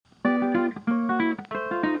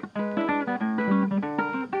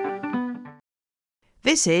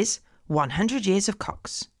This is 100 Years of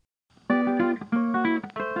Cox.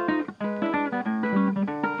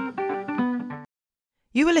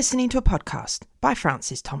 You are listening to a podcast by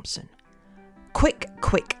Francis Thompson. Quick,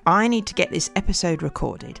 I need to get this episode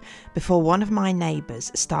recorded before one of my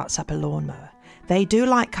neighbours starts up a lawnmower. They do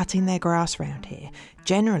like cutting their grass round here,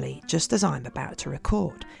 generally just as I'm about to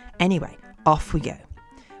record. Anyway, off we go.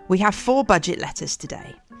 We have 4 budget letters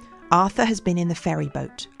today. Arthur has been in the ferry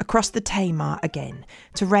boat across the Tamar again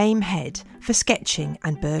to Rame Head for sketching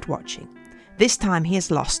and bird watching. This time he has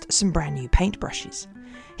lost some brand new paintbrushes.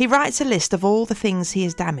 He writes a list of all the things he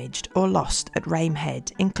has damaged or lost at Rame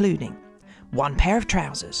Head, including 1 pair of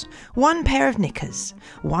trousers, 1 pair of knickers,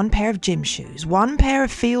 1 pair of gym shoes, 1 pair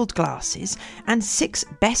of field glasses, and 6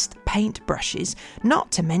 best paint brushes, not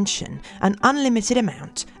to mention an unlimited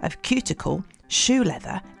amount of cuticle, shoe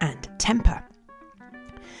leather, and temper.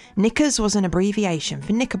 Knickers was an abbreviation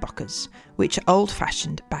for knickerbockers, which are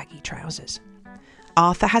old-fashioned baggy trousers.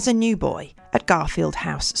 Arthur has a new boy at Garfield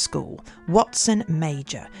House School, Watson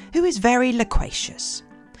Major, who is very loquacious.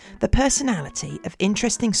 The personality of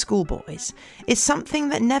interesting schoolboys is something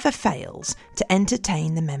that never fails to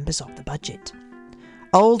entertain the members of the budget.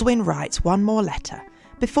 Aldwyn writes 1 more letter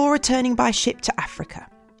before returning by ship to Africa.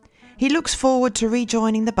 He looks forward to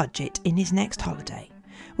rejoining the budget in his next holiday,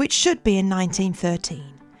 which should be in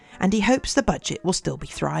 1913, and he hopes the budget will still be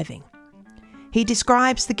thriving. He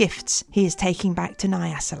describes the gifts he is taking back to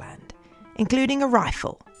Nyasaland, including a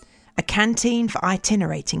rifle, a canteen for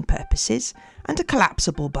itinerating purposes, and a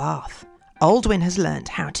collapsible bath. Aldwyn has learnt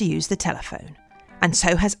how to use the telephone, and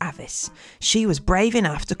so has Avis. She was brave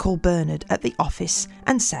enough to call Bernard at the office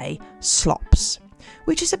and say slops,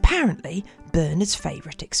 which is apparently Bernard's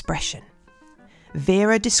favourite expression.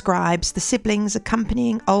 Vera describes the siblings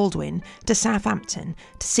accompanying Aldwyn to Southampton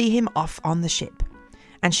to see him off on the ship,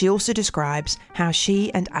 and she also describes how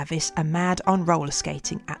she and Avis are mad on roller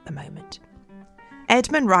skating at the moment.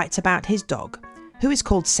 Edmund writes about his dog, who is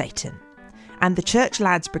called Satan, and the Church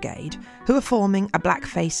Lads Brigade, who are forming a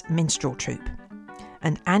blackface minstrel troupe.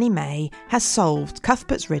 And Annie May has solved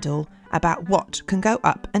Cuthbert's riddle about what can go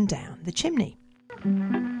up and down the chimney.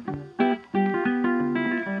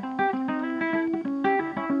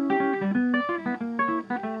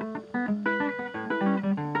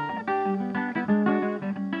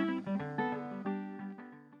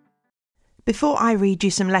 Before I read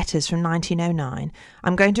you some letters from 1909,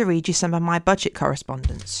 I'm going to read you some of my budget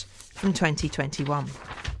correspondence from 2021.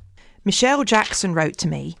 Michelle Jackson wrote to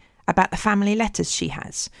me about the family letters she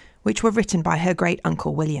has, which were written by her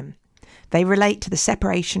great-uncle William. They relate to the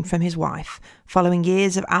separation from his wife following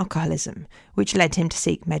years of alcoholism, which led him to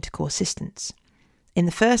seek medical assistance. In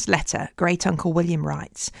the first letter, great-uncle William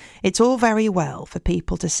writes, "It's all very well for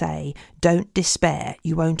people to say, 'Don't despair,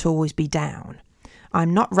 you won't always be down.'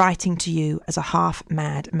 I'm not writing to you as a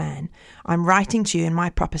half-mad man. I'm writing to you in my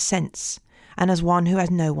proper sense, and as one who has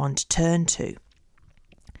no one to turn to."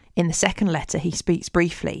 In the second letter, he speaks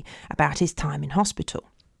briefly about his time in hospital.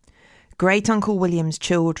 Great-uncle William's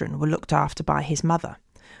children were looked after by his mother.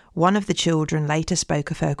 One of the children later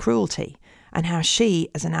spoke of her cruelty, and how she,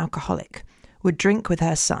 as an alcoholic, would drink with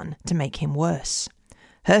her son to make him worse.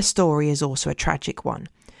 Her story is also a tragic one.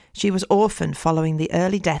 She was orphaned following the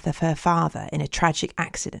early death of her father in a tragic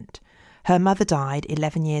accident. Her mother died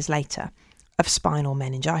 11 years later of spinal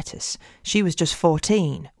meningitis. She was just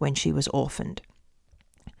 14 when she was orphaned.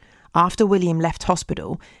 After William left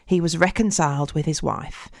hospital, he was reconciled with his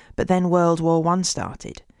wife, but then World War I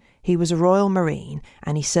started. He was a Royal Marine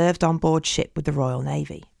and he served on board ship with the Royal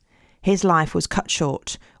Navy. His life was cut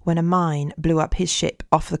short when a mine blew up his ship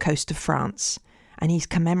off the coast of France, and he's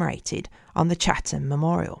commemorated on the Chatham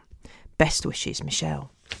Memorial. Best wishes,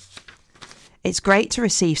 Michelle. It's great to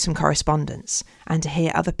receive some correspondence and to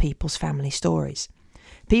hear other people's family stories.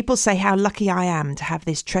 People say how lucky I am to have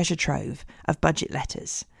this treasure trove of budget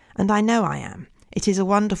letters, and I know I am. It is a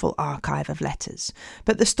wonderful archive of letters,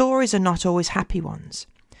 but the stories are not always happy ones.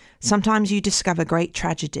 Sometimes you discover great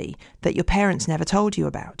tragedy that your parents never told you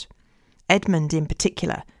about. Edmund in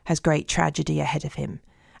particular has great tragedy ahead of him,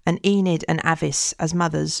 and Enid and Avis, as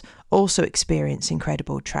mothers, also experience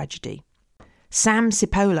incredible tragedy. Sam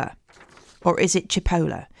Cipolla, or is it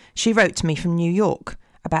Chipola? She wrote to me from New York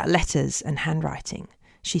about letters and handwriting.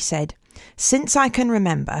 She said, "Since I can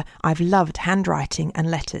remember, I've loved handwriting and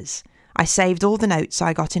letters. I saved all the notes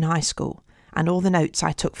I got in high school and all the notes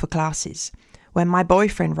I took for classes. When my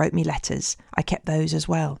boyfriend wrote me letters, I kept those as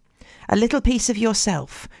well. A little piece of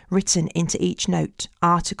yourself written into each note,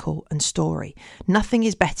 article and story. Nothing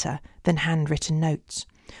is better than handwritten notes.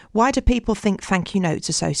 Why do people think thank you notes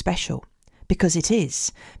are so special? because it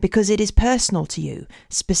is personal to you,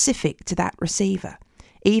 specific to that receiver.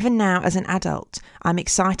 Even now as an adult, I'm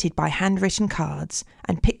excited by handwritten cards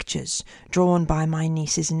and pictures drawn by my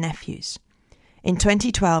nieces and nephews. In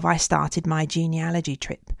 2012, I started my genealogy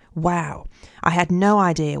trip. Wow, I had no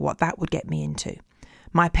idea what that would get me into.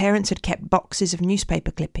 My parents had kept boxes of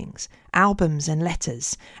newspaper clippings, albums and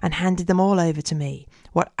letters, and handed them all over to me.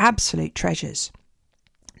 What absolute treasures.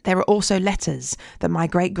 There are also letters that my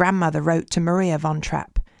great-grandmother wrote to Maria von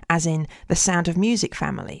Trapp, as in the Sound of Music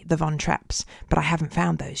family, the Von Trapps, but I haven't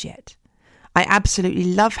found those yet. I absolutely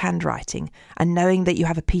love handwriting and knowing that you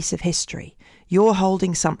have a piece of history. You're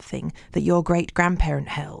holding something that your great-grandparent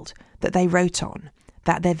held, that they wrote on,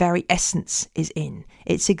 that their very essence is in.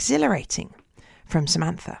 It's exhilarating. From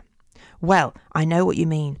Samantha. Well, I know what you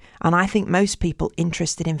mean, and I think most people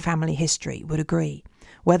interested in family history would agree.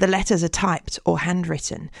 Whether letters are typed or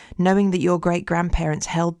handwritten, knowing that your great-grandparents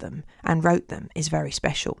held them and wrote them is very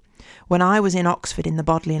special. When I was in Oxford in the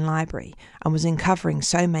Bodleian Library and was uncovering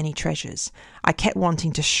so many treasures, I kept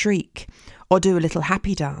wanting to shriek or do a little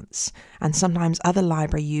happy dance, and sometimes other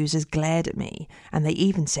library users glared at me and they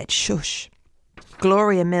even said shush.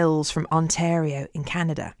 Gloria Mills from Ontario in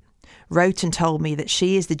Canada wrote and told me that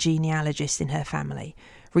she is the genealogist in her family,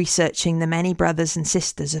 researching the many brothers and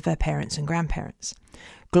sisters of her parents and grandparents.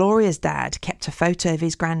 Gloria's dad kept a photo of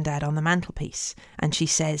his granddad on the mantelpiece, and she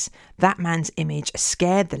says, "That man's image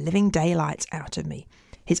scared the living daylights out of me.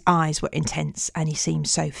 His eyes were intense and he seemed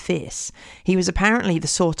so fierce. He was apparently the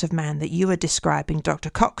sort of man that you are describing Dr.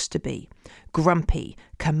 Cox to be. Grumpy,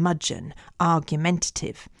 curmudgeon,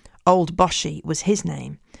 argumentative. Old Boshy was his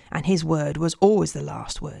name, and his word was always the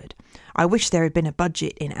last word. I wish there had been a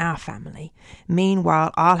budget in our family.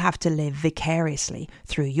 Meanwhile, I'll have to live vicariously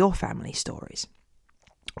through your family stories."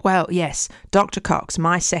 Well, yes, Dr. Cox,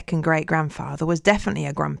 my second great-grandfather, was definitely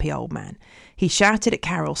a grumpy old man. He shouted at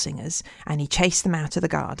carol singers, and he chased them out of the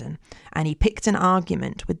garden, and he picked an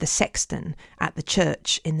argument with the sexton at the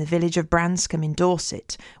church in the village of Branscombe in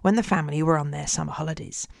Dorset when the family were on their summer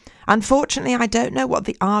holidays. Unfortunately, I don't know what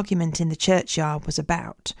the argument in the churchyard was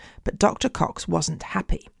about, but Dr. Cox wasn't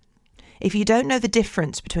happy. If you don't know the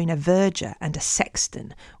difference between a verger and a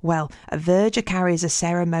sexton, well, a verger carries a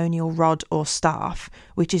ceremonial rod or staff,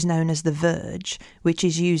 which is known as the verge, which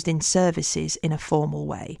is used in services in a formal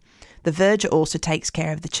way. The verger also takes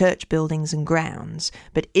care of the church buildings and grounds,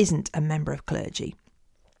 but isn't a member of clergy.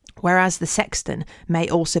 Whereas the sexton may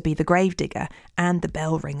also be the gravedigger and the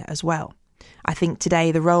bell ringer as well. I think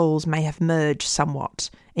today the roles may have merged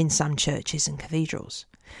somewhat in some churches and cathedrals.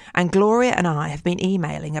 And Gloria and I have been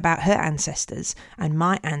emailing about her ancestors and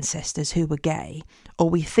my ancestors who were gay, or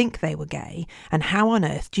we think they were gay, and how on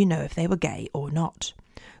earth do you know if they were gay or not?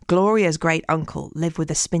 Gloria's great-uncle lived with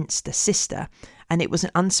a spinster sister, and it was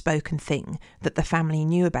an unspoken thing that the family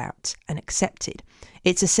knew about and accepted.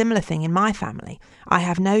 It's a similar thing in my family. I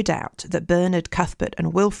have no doubt that Bernard, Cuthbert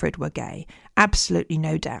and Wilfrid were gay, absolutely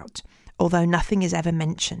no doubt, although nothing is ever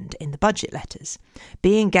mentioned in the budget letters.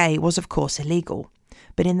 Being gay was of course illegal.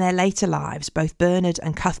 But in their later lives, both Bernard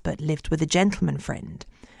and Cuthbert lived with a gentleman friend,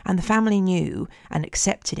 and the family knew and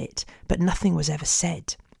accepted it, but nothing was ever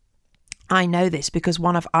said. I know this because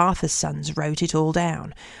one of Arthur's sons wrote it all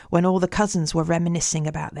down when all the cousins were reminiscing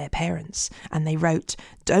about their parents, and they wrote,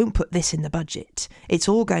 "Don't put this in the budget. It's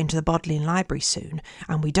all going to the Bodleian Library soon,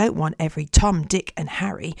 and we don't want every Tom, Dick and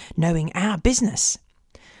Harry knowing our business."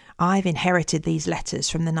 I've inherited these letters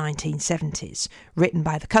from the 1970s, written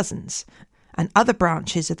by the cousins, and other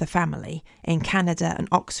branches of the family in Canada and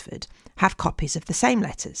Oxford have copies of the same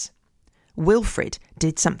letters. Wilfrid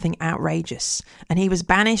did something outrageous, and he was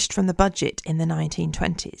banished from the budget in the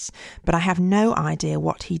 1920s, but I have no idea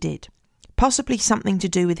what he did. Possibly something to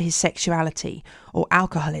do with his sexuality or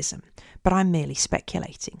alcoholism, but I'm merely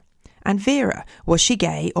speculating. And Vera, was she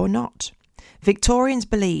gay or not? Victorians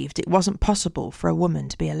believed it wasn't possible for a woman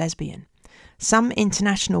to be a lesbian. Some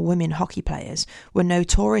international women hockey players were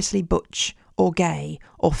notoriously butch or gay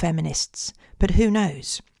or feminists, but who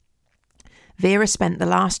knows? Vera spent the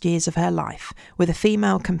last years of her life with a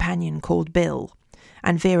female companion called Bill,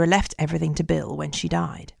 and Vera left everything to Bill when she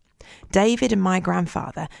died. David and my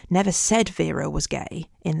grandfather never said Vera was gay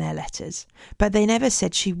in their letters, but they never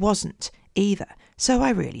said she wasn't either, so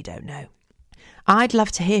I really don't know. I'd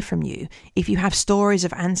love to hear from you if you have stories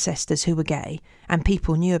of ancestors who were gay and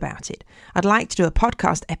people knew about it. I'd like to do a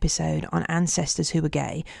podcast episode on ancestors who were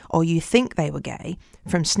gay, or you think they were gay,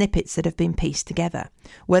 from snippets that have been pieced together.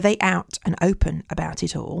 Were they out and open about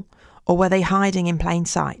it all, or were they hiding in plain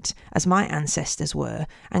sight, as my ancestors were,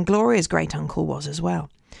 and Gloria's great-uncle was as well?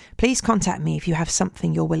 Please contact me if you have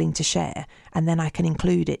something you're willing to share, and then I can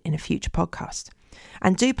include it in a future podcast.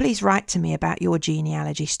 And do please write to me about your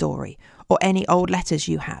genealogy story or any old letters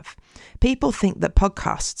you have. People think that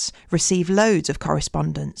podcasts receive loads of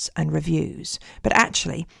correspondence and reviews, but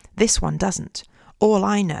actually this one doesn't. All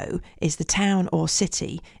I know is the town or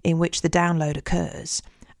city in which the download occurs,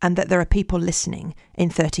 and that there are people listening in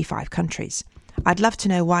 35 countries. I'd love to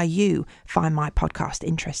know why you find my podcast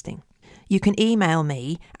interesting. You can email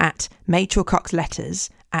me at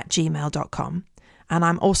machel.coxletters@gmail.com, and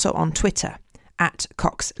I'm also on Twitter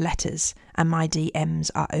 @CoxLetters, and my DMs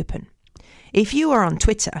are open. If you are on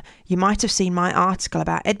Twitter, you might have seen my article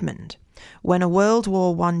about Edmund, when a World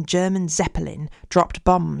War I German Zeppelin dropped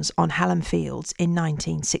bombs on Hallam Fields in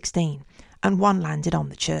 1916, and one landed on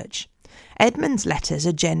the church. Edmund's letters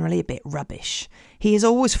are generally a bit rubbish. He is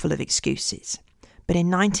always full of excuses. But in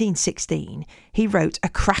 1916, he wrote a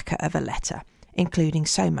cracker of a letter, including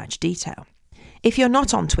so much detail. If you're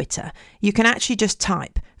not on Twitter, you can actually just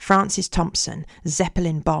type Francis Thompson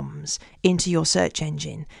Zeppelin bombs into your search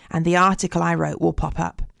engine, and the article I wrote will pop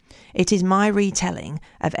up. It is my retelling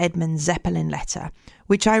of Edmund's Zeppelin letter,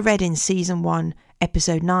 which I read in Season 1,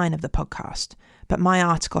 Episode 9 of the podcast, but my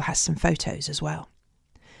article has some photos as well.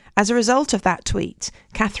 As a result of that tweet,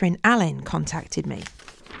 Catherine Allen contacted me.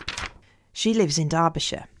 She lives in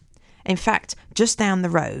Derbyshire. In fact, just down the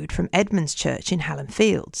road from Edmund's Church in Hallam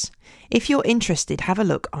Fields. If you're interested, have a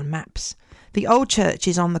look on maps. The old church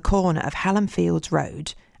is on the corner of Hallam Fields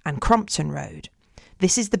Road and Crompton Road.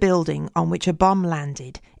 This is the building on which a bomb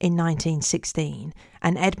landed in 1916,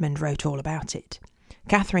 and Edmund wrote all about it.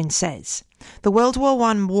 Catherine says, the World War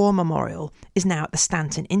I War Memorial is now at the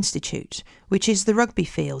Stanton Institute, which is the rugby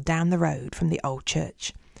field down the road from the old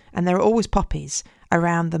church, and there are always poppies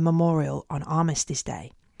around the memorial on Armistice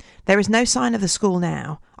Day. There is no sign of the school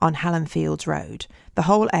now on Hallam Fields Road. The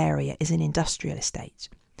whole area is an industrial estate.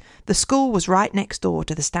 The school was right next door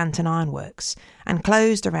to the Stanton Ironworks and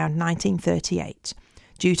closed around 1938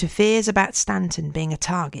 due to fears about Stanton being a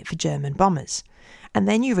target for German bombers. And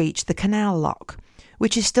then you reach the Canal Lock,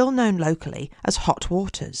 which is still known locally as Hot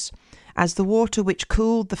Waters, as the water which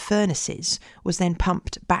cooled the furnaces was then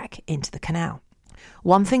pumped back into the canal.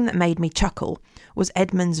 One thing that made me chuckle was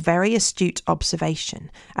Edmund's very astute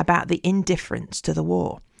observation about the indifference to the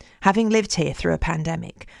war. Having lived here through a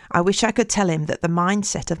pandemic, I wish I could tell him that the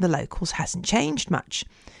mindset of the locals hasn't changed much.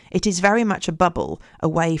 It is very much a bubble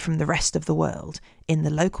away from the rest of the world, in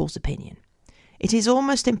the locals' opinion. It is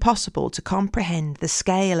almost impossible to comprehend the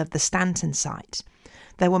scale of the Stanton site.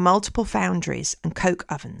 There were multiple foundries and coke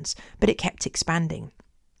ovens, but it kept expanding.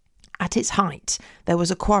 At its height, there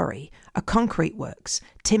was a quarry, a concrete works,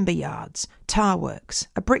 timber yards, tar works,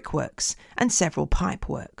 a brickworks, and several pipe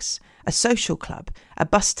works, a social club, a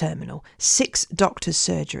bus terminal, 6 doctors'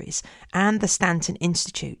 surgeries, and the Stanton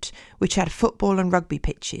Institute, which had football and rugby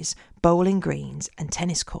pitches, bowling greens, and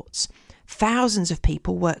tennis courts. Thousands of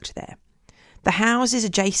people worked there. The houses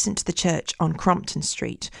adjacent to the church on Crompton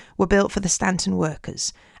Street were built for the Stanton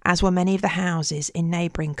workers, as were many of the houses in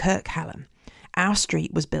neighbouring Kirk Hallam. Our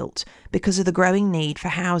street was built because of the growing need for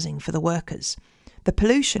housing for the workers. The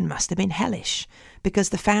pollution must have been hellish, because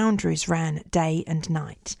the foundries ran day and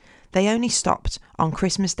night. They only stopped on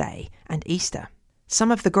Christmas Day and Easter.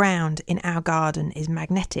 Some of the ground in our garden is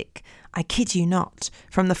magnetic. I kid you not,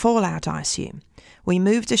 from the fallout, I assume. We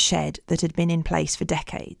moved a shed that had been in place for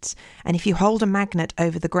decades, and if you hold a magnet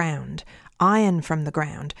over the ground, iron from the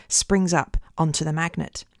ground springs up onto the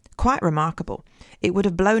magnet. Quite remarkable. It would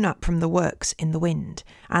have blown up from the works in the wind,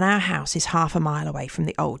 and our house is half a mile away from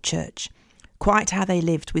the old church. Quite how they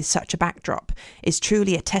lived with such a backdrop is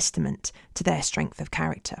truly a testament to their strength of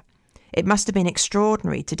character. It must have been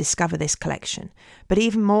extraordinary to discover this collection, but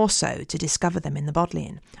even more so to discover them in the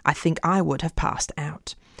Bodleian. I think I would have passed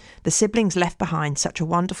out. The siblings left behind such a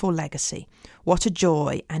wonderful legacy. What a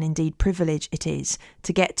joy and indeed privilege it is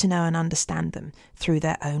to get to know and understand them through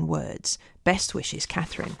their own words. Best wishes,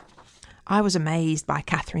 Catherine. I was amazed by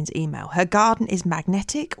Catherine's email. Her garden is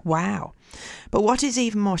magnetic? Wow. But what is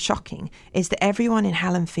even more shocking is that everyone in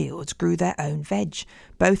Hallam Fields grew their own veg,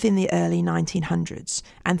 both in the early 1900s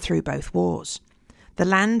and through both wars. The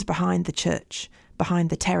land behind the church,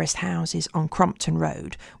 behind the terraced houses on Crompton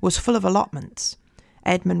Road, was full of allotments.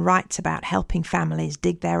 Edmund writes about helping families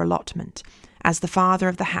dig their allotment, as the father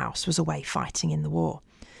of the house was away fighting in the war.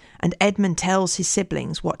 And Edmund tells his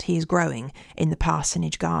siblings what he is growing in the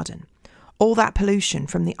parsonage garden. All that pollution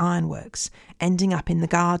from the ironworks ending up in the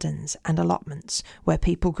gardens and allotments where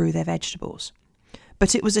people grew their vegetables.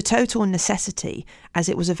 But it was a total necessity, as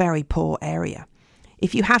it was a very poor area.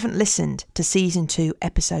 If you haven't listened to Season 2,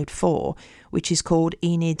 Episode 4, which is called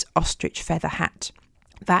Enid's Ostrich Feather Hat,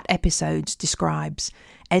 that episode describes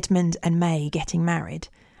Edmund and May getting married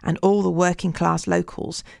and all the working class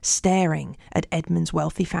locals staring at Edmund's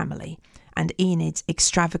wealthy family and Enid's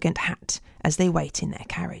extravagant hat as they wait in their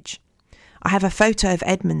carriage. I have a photo of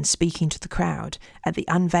Edmund speaking to the crowd at the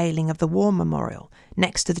unveiling of the War Memorial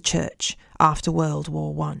next to the church after World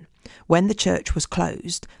War I. When the church was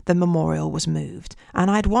closed, the memorial was moved, and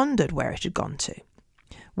I'd wondered where it had gone to.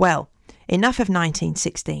 Well, enough of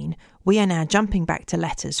 1916. We are now jumping back to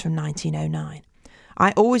letters from 1909.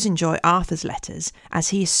 I always enjoy Arthur's letters as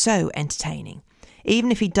he is so entertaining,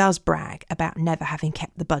 even if he does brag about never having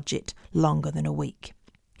kept the budget longer than a week.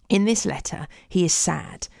 In this letter, he is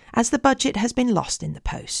sad, as the budget has been lost in the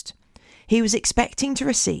post. He was expecting to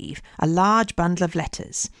receive a large bundle of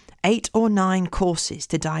letters, 8 or 9 courses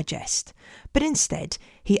to digest, but instead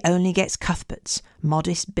he only gets Cuthbert's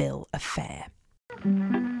modest bill of fare.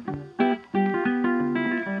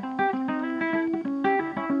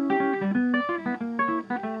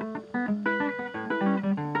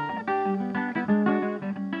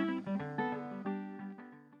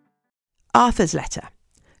 Arthur's letter.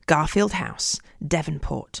 Garfield House,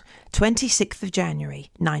 Devonport, 26th of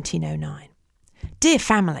January 1909. Dear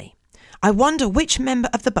family, I wonder which member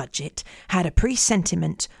of the budget had a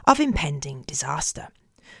presentiment of impending disaster.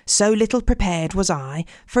 So little prepared was I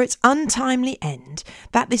for its untimely end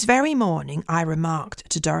that this very morning I remarked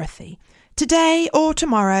to Dorothy, "Today or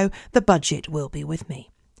tomorrow the budget will be with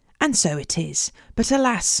me." And so it is, but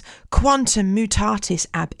alas, quantum mutatis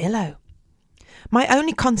ab illo. My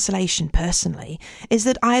only consolation personally is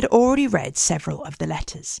that I had already read several of the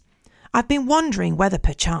letters. I've been wondering whether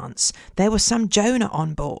perchance there was some Jonah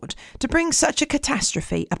on board to bring such a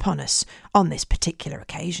catastrophe upon us on this particular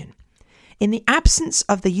occasion. In the absence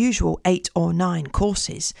of the usual 8 or 9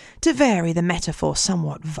 courses, to vary the metaphor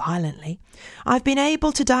somewhat violently, I've been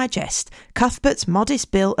able to digest Cuthbert's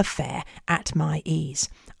modest bill of fare at my ease.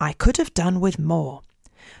 I could have done with more.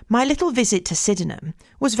 My little visit to Sydenham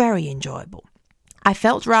was very enjoyable. I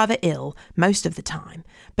felt rather ill most of the time,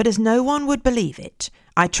 but as no one would believe it,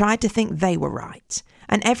 I tried to think they were right,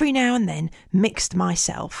 and every now and then mixed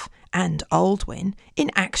myself and Aldwyn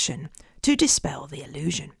in action to dispel the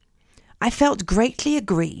illusion. I felt greatly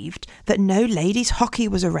aggrieved that no ladies' hockey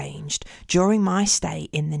was arranged during my stay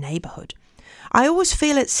in the neighbourhood. I always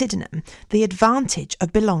feel at Sydenham the advantage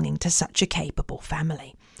of belonging to such a capable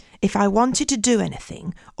family. If I wanted to do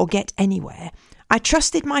anything or get anywhere, I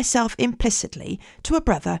trusted myself implicitly to a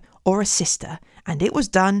brother or a sister, and it was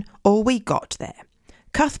done or we got there.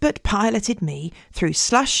 Cuthbert piloted me through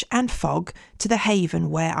slush and fog to the haven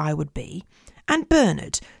where I would be, and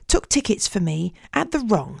Bernard took tickets for me at the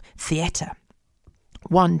wrong theatre.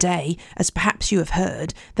 One day, as perhaps you have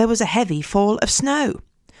heard, there was a heavy fall of snow.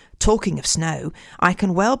 Talking of snow, I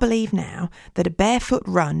can well believe now that a barefoot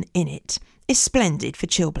run in it is splendid for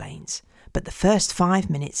chilblains, but the first 5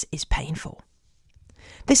 minutes is painful.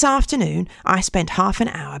 This afternoon I spent half an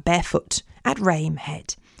hour barefoot at Rame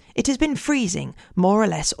Head. It has been freezing more or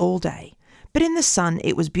less all day, but in the sun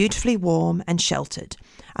it was beautifully warm and sheltered,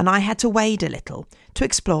 and I had to wade a little to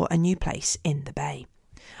explore a new place in the bay.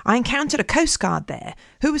 I encountered a coastguard there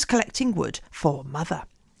who was collecting wood for Mother.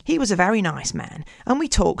 He was a very nice man, and we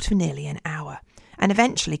talked for nearly an hour, and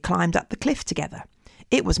eventually climbed up the cliff together.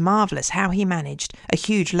 It was marvellous how he managed a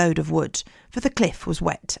huge load of wood, for the cliff was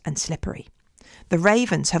wet and slippery. The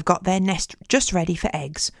ravens have got their nest just ready for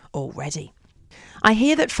eggs already. I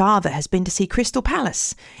hear that Father has been to see Crystal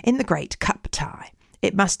Palace in the great cup tie.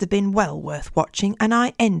 It must have been well worth watching, and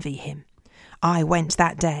I envy him. I went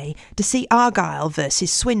that day to see Argyle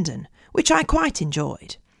versus Swindon, which I quite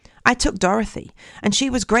enjoyed. I took Dorothy, and she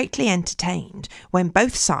was greatly entertained when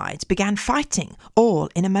both sides began fighting all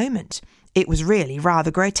in a moment. It was really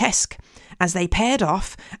rather grotesque, as they paired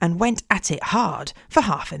off and went at it hard for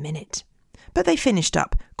half a minute. But they finished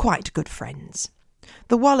up quite good friends.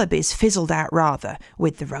 The Wallabies fizzled out rather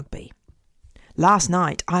with the rugby. Last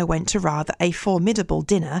night I went to rather a formidable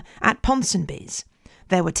dinner at Ponsonby's.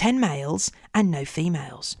 There were 10 males and no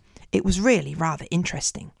females. It was really rather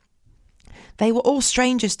interesting. They were all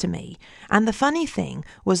strangers to me, and the funny thing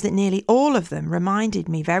was that nearly all of them reminded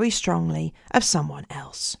me very strongly of someone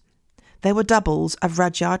else. There were doubles of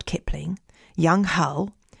Rudyard Kipling, young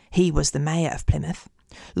Hull, he was the mayor of Plymouth,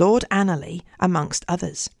 Lord Annerley, amongst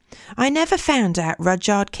others. I never found out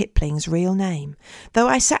Rudyard Kipling's real name, though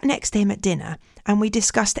I sat next to him at dinner and we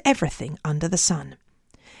discussed everything under the sun.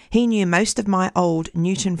 He knew most of my old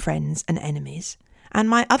Newton friends and enemies, and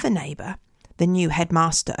my other neighbour, the new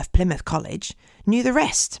headmaster of Plymouth College, knew the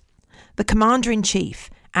rest. The Commander-in-Chief,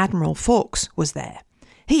 Admiral Fawkes, was there.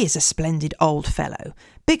 He is a splendid old fellow,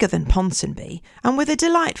 bigger than Ponsonby, and with a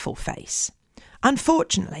delightful face.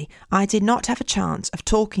 Unfortunately, I did not have a chance of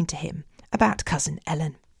talking to him about Cousin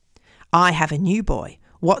Ellen. I have a new boy,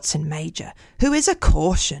 Watson Major, who is a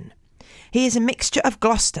caution. He is a mixture of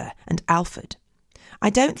Gloucester and Alfred. I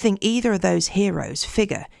don't think either of those heroes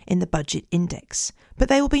figure in the budget index, but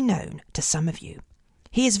they will be known to some of you.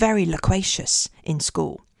 He is very loquacious in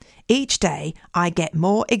school. Each day I get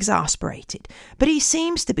more exasperated, but he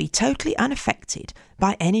seems to be totally unaffected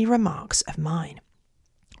by any remarks of mine.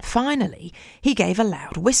 Finally, he gave a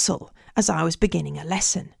loud whistle as I was beginning a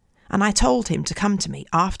lesson, and I told him to come to me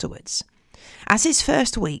afterwards. As his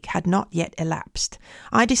first week had not yet elapsed,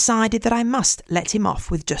 I decided that I must let him off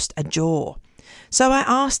with just a jaw. So I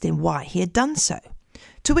asked him why he had done so,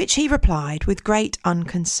 to which he replied with great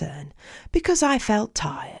unconcern, because I felt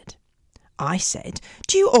tired. I said,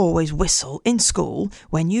 "Do you always whistle in school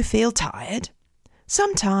when you feel tired?"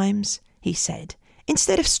 "Sometimes," he said,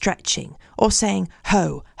 instead of stretching or saying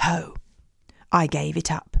ho, ho. I gave it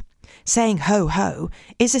up. Saying ho, ho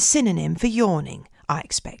is a synonym for yawning, I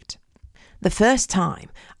expect. The first time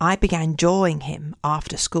I began jawing him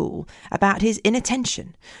after school about his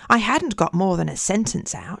inattention, I hadn't got more than a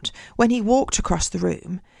sentence out when he walked across the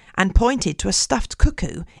room and pointed to a stuffed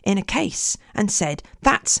cuckoo in a case and said,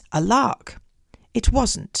 "That's a lark." It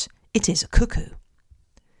wasn't, it is a cuckoo.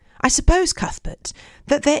 I suppose, Cuthbert,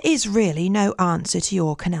 that there is really no answer to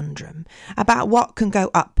your conundrum about what can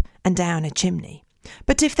go up and down a chimney,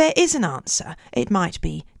 but if there is an answer, it might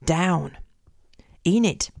be down.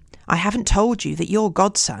 Enid, I haven't told you that your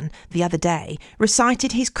godson the other day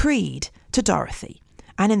recited his creed to Dorothy,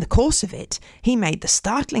 and in the course of it he made the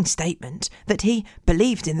startling statement that he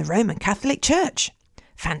believed in the Roman Catholic Church.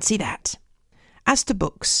 Fancy that. As to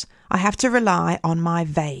books, I have to rely on my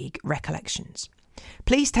vague recollections.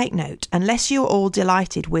 Please take note, unless you are all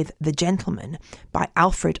delighted with The Gentleman by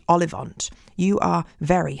Alfred Ollivant, you are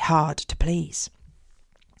very hard to please.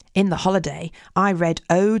 In the holiday, I read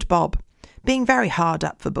Owd Bob, being very hard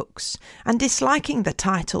up for books, and disliking the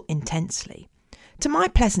title intensely. To my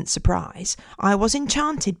pleasant surprise, I was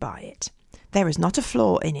enchanted by it. There is not a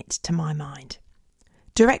flaw in it to my mind.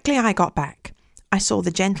 Directly I got back, I saw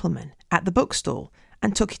The Gentleman at the bookstall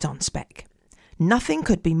and took it on spec. Nothing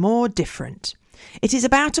could be more different. It is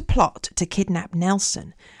about a plot to kidnap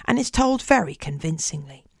Nelson, and is told very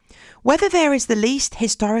convincingly. Whether there is the least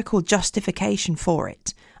historical justification for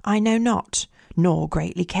it, I know not, nor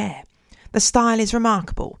greatly care. The style is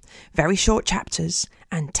remarkable, very short chapters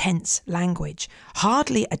and tense language,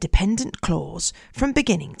 hardly a dependent clause from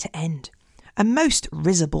beginning to end. A most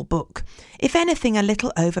risible book, if anything a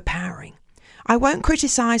little overpowering. I won't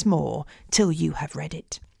criticise more till you have read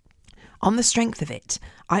it. On the strength of it,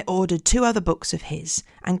 I ordered 2 other books of his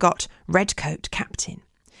and got Redcoat Captain.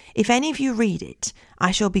 If any of you read it,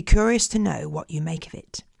 I shall be curious to know what you make of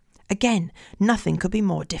it. Again, nothing could be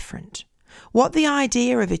more different. What the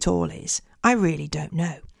idea of it all is, I really don't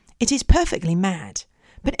know. It is perfectly mad,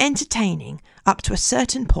 but entertaining up to a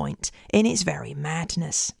certain point in its very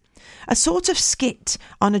madness. A sort of skit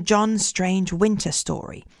on a John Strange Winter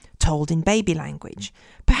story, told in baby language.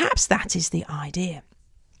 Perhaps that is the idea.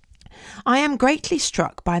 I am greatly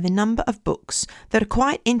struck by the number of books that are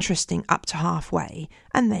quite interesting up to halfway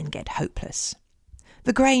and then get hopeless.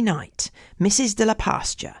 The Grey Knight, Mrs. de la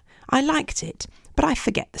Pasture. I liked it, but I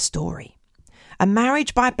forget the story. A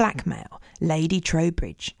Marriage by Blackmail, Lady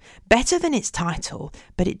Trowbridge. Better than its title,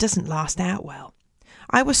 but it doesn't last out well.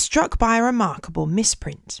 I was struck by a remarkable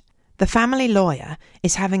misprint. The family lawyer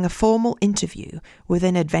is having a formal interview with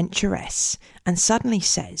an adventuress and suddenly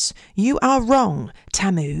says, "You are wrong,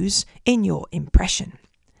 Tammuz, in your impression."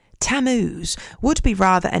 Tammuz would be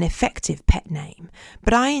rather an effective pet name,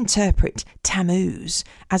 but I interpret Tammuz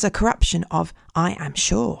as a corruption of I am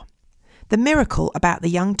sure. The Miracle About the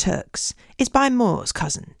Young Turks is by Moore's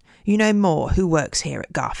cousin. You know Moore, who works here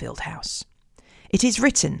at Garfield House. It is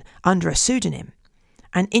written under a pseudonym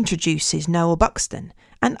and introduces Noel Buxton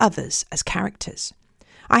and others as characters.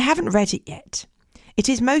 I haven't read it yet. It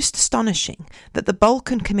is most astonishing that the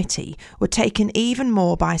Balkan Committee were taken even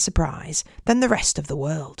more by surprise than the rest of the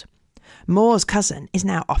world. Moore's cousin is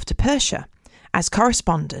now off to Persia as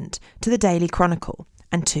correspondent to the Daily Chronicle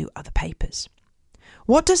and 2 other papers.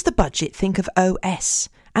 What does the budget think of OS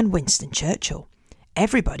and Winston Churchill?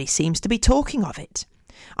 Everybody seems to be talking of it.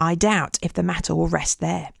 I doubt if the matter will rest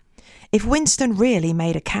there. If Winston really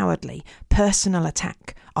made a cowardly, personal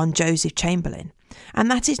attack on Joseph Chamberlain,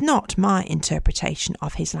 and that is not my interpretation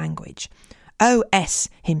of his language, OS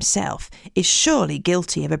himself is surely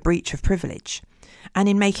guilty of a breach of privilege, and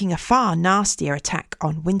in making a far nastier attack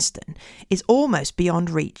on Winston, is almost beyond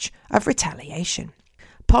reach of retaliation.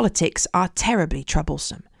 Politics are terribly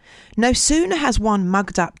troublesome. No sooner has one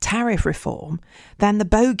mugged up tariff reform than the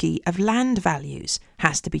bogey of land values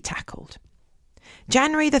has to be tackled.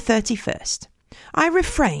 January the 31st. I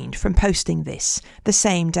refrained from posting this the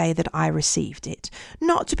same day that I received it,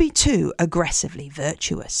 not to be too aggressively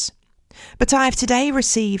virtuous. But I have today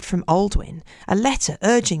received from Aldwyn a letter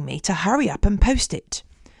urging me to hurry up and post it,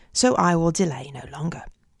 so I will delay no longer.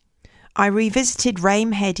 I revisited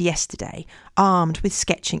Rame Head yesterday, armed with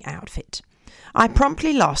sketching outfit. I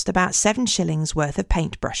promptly lost about 7 shillings worth of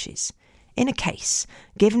paintbrushes, in a case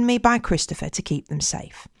given me by Christopher to keep them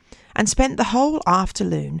safe, and spent the whole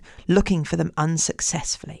afternoon looking for them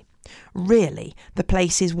unsuccessfully. Really, the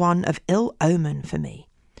place is one of ill omen for me.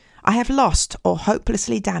 I have lost or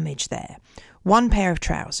hopelessly damaged there 1 pair of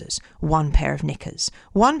trousers, 1 pair of knickers,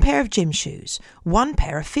 1 pair of gym shoes, 1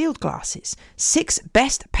 pair of field glasses, 6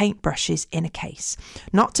 best paintbrushes in a case,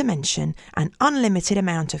 not to mention an unlimited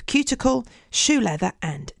amount of cuticle, shoe leather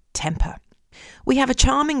and temper. We have a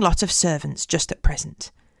charming lot of servants just at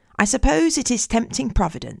present. I suppose it is tempting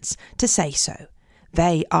Providence to say so.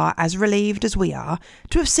 They are as relieved as we are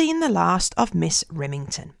to have seen the last of Miss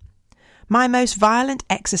Rimington. My most violent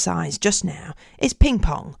exercise just now is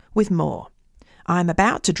ping-pong with Moore. I am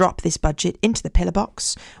about to drop this budget into the pillar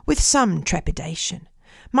box with some trepidation.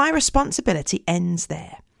 My responsibility ends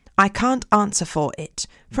there. I can't answer for it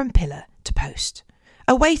from pillar to post.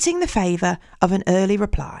 Awaiting the favour of an early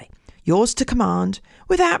reply. Yours to command,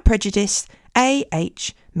 without prejudice,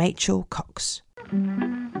 A.H. Machel Cox.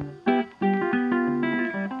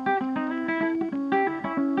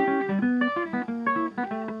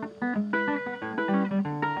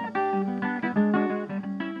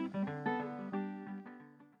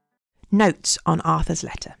 Notes on Arthur's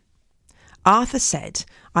letter. Arthur said,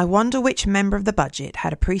 I wonder which member of the budget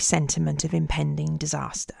had a presentiment of impending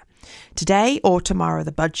disaster. Today or tomorrow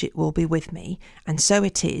the budget will be with me, and so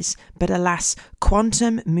it is, but alas,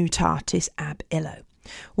 quantum mutatis ab illo.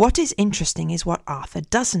 What is interesting is what Arthur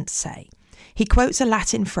doesn't say. He quotes a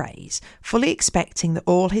Latin phrase, fully expecting that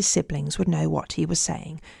all his siblings would know what he was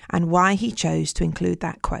saying, and why he chose to include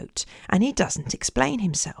that quote, and he doesn't explain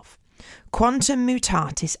himself. Quantum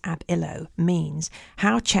mutatis ab illo means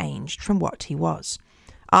how changed from what he was.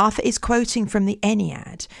 Arthur is quoting from the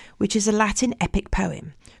Aeneid, which is a Latin epic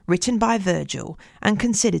poem written by Virgil and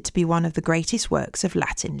considered to be one of the greatest works of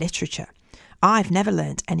Latin literature. I've never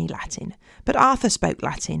learnt any Latin, but Arthur spoke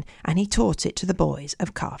Latin and he taught it to the boys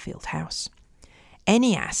of Carfield House.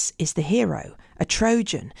 Aeneas is the hero, a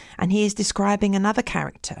Trojan, and he is describing another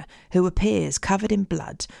character who appears covered in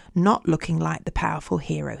blood, not looking like the powerful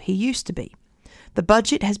hero he used to be. The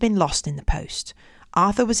budget has been lost in the post.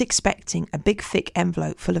 Arthur was expecting a big thick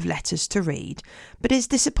envelope full of letters to read, but is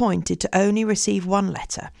disappointed to only receive 1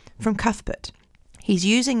 letter from Cuthbert. He's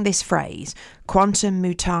using this phrase, quantum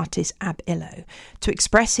mutatis ab illo, to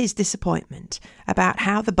express his disappointment about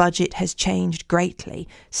how the budget has changed greatly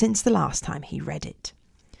since the last time he read it.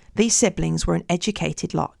 These siblings were an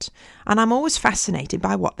educated lot, and I'm always fascinated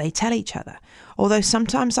by what they tell each other, although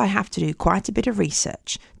sometimes I have to do quite a bit of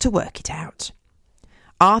research to work it out.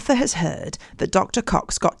 Arthur has heard that Dr.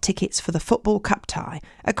 Cox got tickets for the Football Cup tie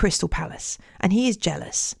at Crystal Palace, and he is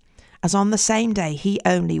jealous, as on the same day he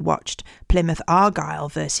only watched Plymouth Argyle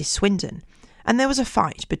versus Swindon, and there was a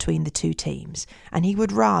fight between the two teams, and he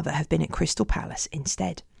would rather have been at Crystal Palace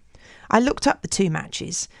instead. I looked up the 2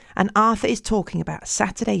 matches, and Arthur is talking about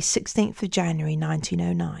Saturday 16th of January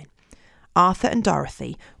 1909. Arthur and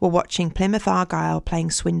Dorothy were watching Plymouth Argyle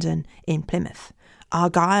playing Swindon in Plymouth.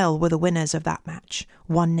 Argyle were the winners of that match,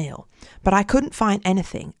 1-0, but I couldn't find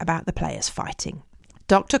anything about the players fighting.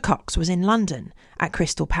 Dr. Cox was in London at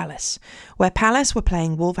Crystal Palace, where Palace were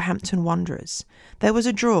playing Wolverhampton Wanderers. There was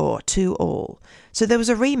a draw 2-2, so there was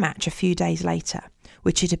a rematch a few days later,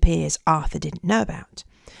 which it appears Arthur didn't know about.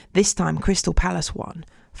 This time Crystal Palace won,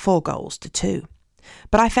 4-2.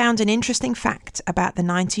 But I found an interesting fact about the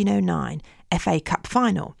 1909 FA Cup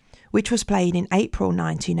final, which was played in April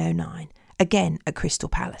 1909, again at Crystal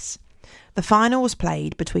Palace. The final was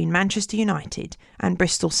played between Manchester United and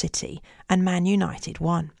Bristol City, and Man United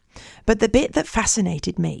won. But the bit that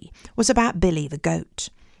fascinated me was about Billy the Goat,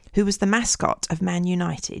 who was the mascot of Man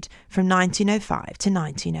United from 1905 to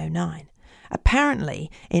 1909.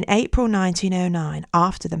 Apparently, in April 1909,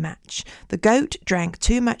 after the match, the goat drank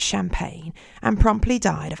too much champagne and promptly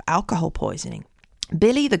died of alcohol poisoning.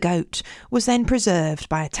 Billy the Goat was then preserved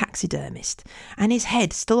by a taxidermist, and his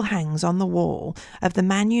head still hangs on the wall of the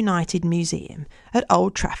Man United Museum at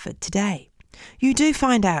Old Trafford today. You do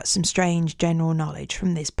find out some strange general knowledge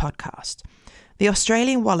from this podcast. The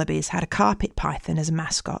Australian Wallabies had a carpet python as a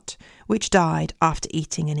mascot, which died after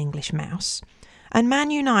eating an English mouse. And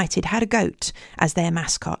Man United had a goat as their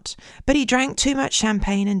mascot, but he drank too much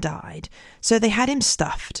champagne and died, so they had him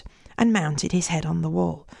stuffed and mounted his head on the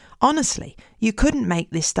wall. Honestly, you couldn't make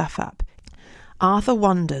this stuff up. Arthur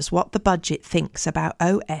wonders what the budget thinks about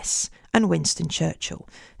OS and Winston Churchill,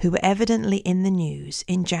 who were evidently in the news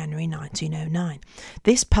in January 1909.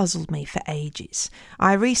 This puzzled me for ages.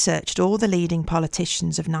 I researched all the leading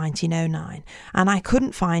politicians of 1909, and I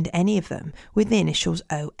couldn't find any of them with the initials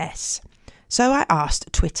OS. So I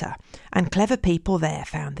asked Twitter, and clever people there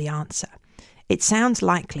found the answer. It sounds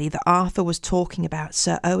likely that Arthur was talking about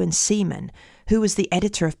Sir Owen Seaman, who was the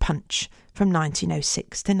editor of Punch from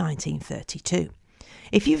 1906 to 1932.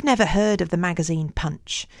 If you've never heard of the magazine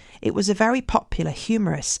Punch, it was a very popular,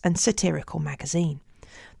 humorous and satirical magazine.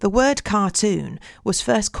 The word cartoon was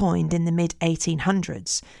first coined in the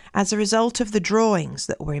mid-1800s as a result of the drawings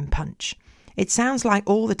that were in Punch. It sounds like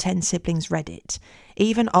all the 10 siblings read it.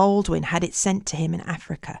 Even Aldwyn had it sent to him in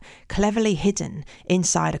Africa, cleverly hidden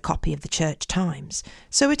inside a copy of the Church Times,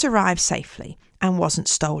 so it arrived safely and wasn't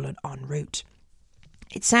stolen en route.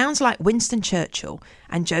 It sounds like Winston Churchill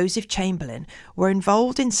and Joseph Chamberlain were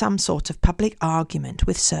involved in some sort of public argument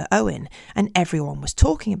with Sir Owen, and everyone was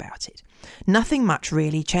talking about it. Nothing much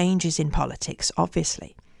really changes in politics,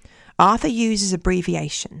 obviously. Arthur uses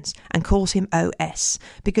abbreviations and calls him OS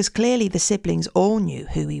because clearly the siblings all knew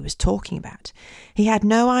who he was talking about. He had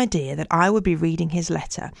no idea that I would be reading his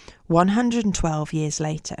letter 112 years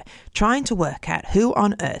later, trying to work out who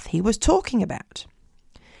on earth he was talking about.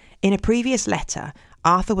 In a previous letter,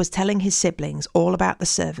 Arthur was telling his siblings all about the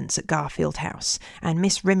servants at Garfield House and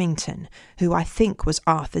Miss Rimington, who I think was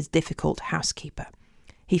Arthur's difficult housekeeper.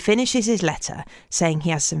 He finishes his letter saying he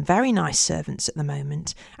has some very nice servants at the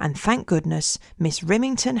moment, and thank goodness Miss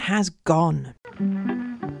Rimington has gone.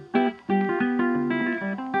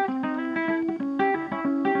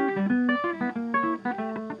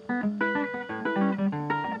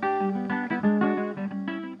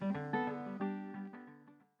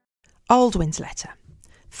 Aldwyn's letter.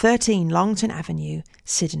 13 Longton Avenue,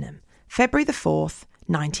 Sydenham, February the 4th,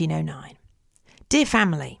 1909. Dear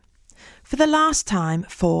family, for the last time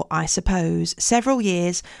for, I suppose, several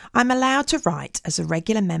years, I'm allowed to write as a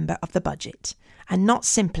regular member of the budget, and not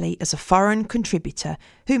simply as a foreign contributor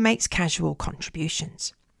who makes casual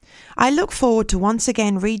contributions. I look forward to once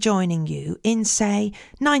again rejoining you in, say,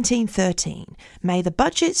 1913. May the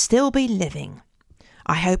budget still be living.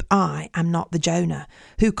 I hope I am not the Jonah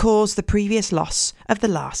who caused the previous loss of the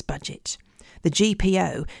last budget. The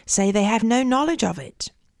GPO say they have no knowledge of it.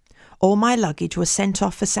 All my luggage was sent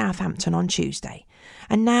off for Southampton on Tuesday,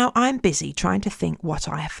 and now I'm busy trying to think what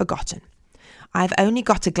I have forgotten. I've only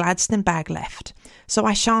got a Gladstone bag left, so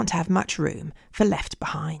I shan't have much room for left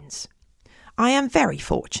behinds. I am very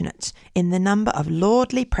fortunate in the number of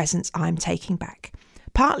lordly presents I'm taking back,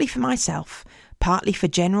 partly for myself, partly for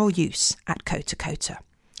general use at Kota Kota.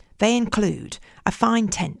 They include a fine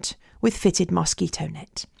tent with fitted mosquito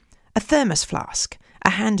net, a thermos flask, a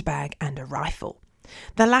handbag and a rifle.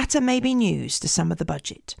 The latter may be news to some of the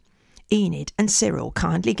budget. Enid and Cyril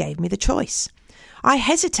kindly gave me the choice. I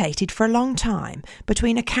hesitated for a long time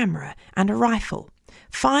between a camera and a rifle,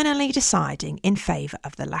 finally deciding in favour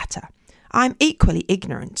of the latter. I'm equally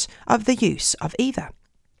ignorant of the use of either.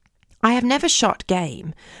 I have never shot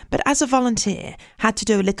game, but as a volunteer had to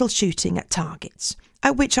do a little shooting at targets,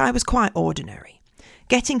 at which I was quite ordinary,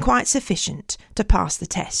 getting quite sufficient to pass the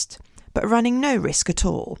test, but running no risk at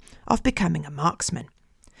all of becoming a marksman.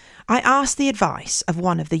 I asked the advice of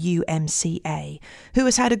one of the UMCA, who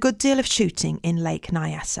has had a good deal of shooting in Lake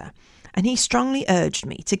Nyassa, and he strongly urged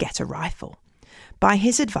me to get a rifle. By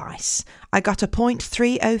his advice, I got a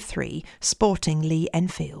 .303 Sporting Lee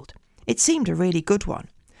Enfield. It seemed a really good one,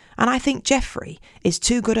 and I think Geoffrey is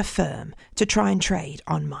too good a firm to try and trade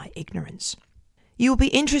on my ignorance. You will be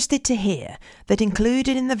interested to hear that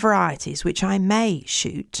included in the varieties which I may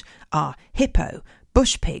shoot are hippo,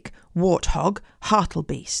 bush pig, warthog,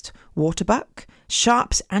 hartelbeest, waterbuck,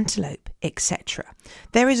 Sharp's antelope, etc.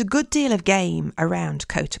 There is a good deal of game around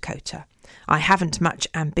Kota Kota. I haven't much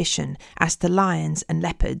ambition as to lions and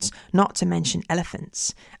leopards, not to mention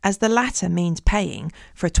elephants, as the latter means paying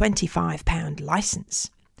for a £25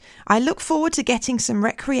 licence. I look forward to getting some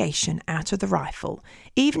recreation out of the rifle,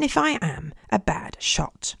 even if I am a bad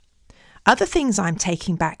shot. Other things I'm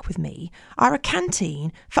taking back with me are a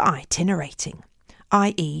canteen for itinerating,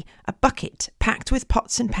 i.e. a bucket packed with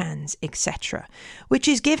pots and pans, etc., which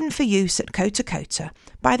is given for use at Kota Kota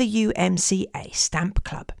by the UMCA Stamp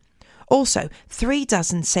Club. Also,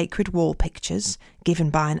 36 sacred wall pictures, given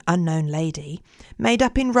by an unknown lady, made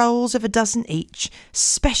up in rolls of 12 each,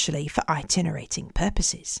 specially for itinerating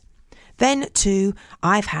purposes. Then, too,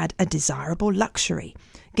 I've had a desirable luxury,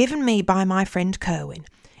 given me by my friend Kerwin,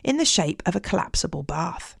 in the shape of a collapsible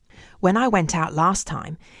bath. When I went out last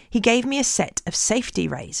time, he gave me a set of safety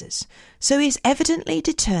razors, so he is evidently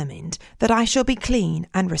determined that I shall be clean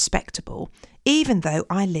and respectable, even though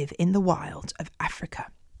I live in the wild of Africa.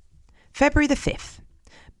 February the 5th.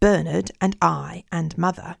 Bernard and I and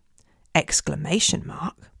Mother, !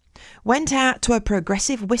 Went out to a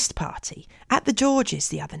progressive whist party at the Georges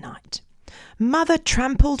the other night. Mother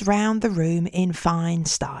trampled round the room in fine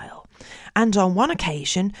style, and on one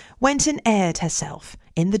occasion went and aired herself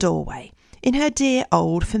in the doorway, in her dear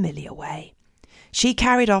old familiar way. She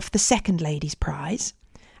carried off the second lady's prize,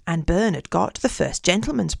 and Bernard got the first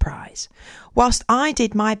gentleman's prize, whilst I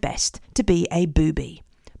did my best to be a booby,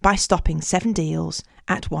 by stopping 7 deals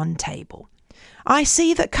at one table. I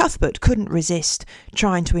see that Cuthbert couldn't resist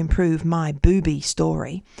trying to improve my booby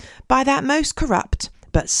story by that most corrupt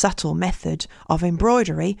but subtle method of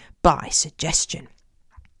embroidery by suggestion.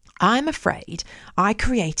 I'm afraid I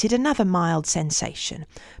created another mild sensation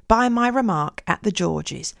by my remark at the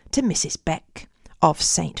Georges to Mrs. Beck, of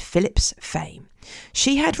St. Philip's fame.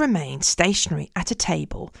 She had remained stationary at a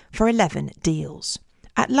table for 11 deals.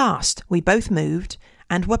 At last we both moved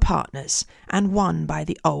and were partners, and won by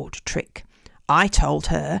the old trick. I told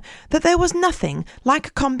her that there was nothing like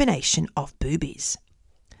a combination of boobies.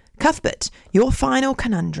 Cuthbert, your final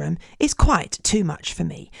conundrum is quite too much for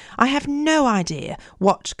me. I have no idea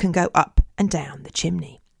what can go up and down the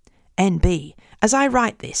chimney. N.B. As I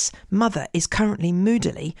write this, Mother is currently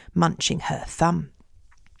moodily munching her thumb.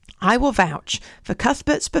 I will vouch for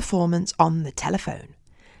Cuthbert's performance on the telephone.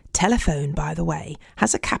 Telephone, by the way,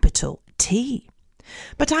 has a capital T.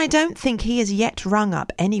 But I don't think he has yet rung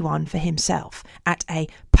up anyone for himself at a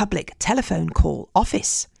public telephone call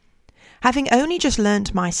office. Having only just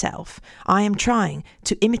learnt myself, I am trying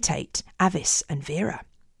to imitate Avis and Vera.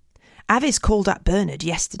 Avis called up Bernard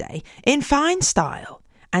yesterday in fine style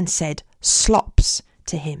and said slops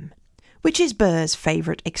to him, which is Burr's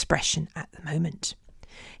favourite expression at the moment.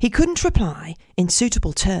 He couldn't reply in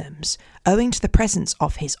suitable terms owing to the presence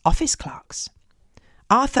of his office clerks.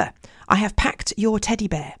 Arthur, I have packed your teddy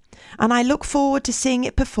bear, and I look forward to seeing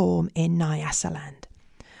it perform in Nyasaland.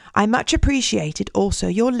 I much appreciated also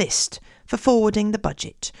your list for forwarding the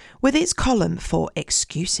budget, with its column for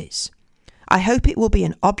excuses. I hope it will be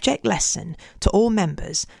an object lesson to all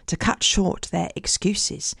members to cut short their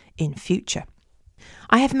excuses in future.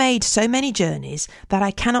 I have made so many journeys that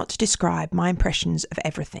I cannot describe my impressions of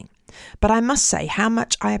everything, but I must say how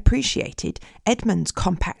much I appreciated Edmund's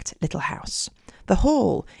compact little house. The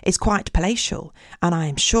hall is quite palatial, and I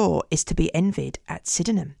am sure is to be envied at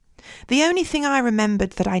Sydenham. The only thing I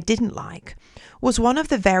remembered that I didn't like was one of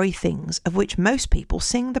the very things of which most people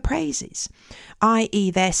sing the praises,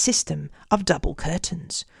 i.e. their system of double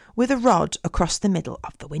curtains, with a rod across the middle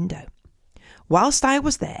of the window. Whilst I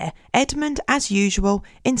was there, Edmund, as usual,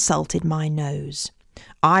 insulted my nose.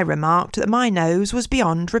 I remarked that my nose was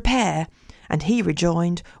beyond repair, and he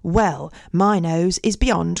rejoined, well, my nose is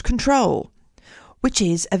beyond control, which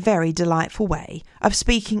is a very delightful way of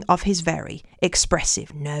speaking of his very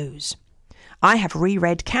expressive nose. I have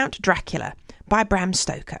reread Count Dracula by Bram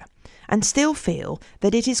Stoker, and still feel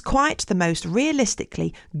that it is quite the most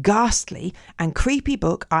realistically ghastly and creepy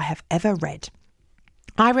book I have ever read.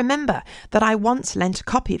 I remember that I once lent a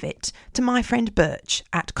copy of it to my friend Birch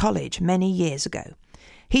at college many years ago.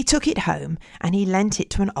 He took it home and he lent it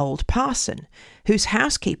to an old parson, whose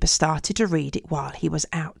housekeeper started to read it while he was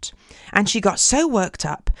out, and she got so worked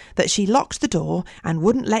up that she locked the door and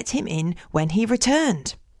wouldn't let him in when he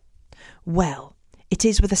returned. Well, it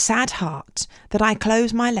is with a sad heart that I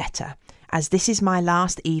close my letter, as this is my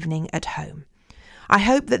last evening at home. I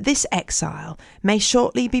hope that this exile may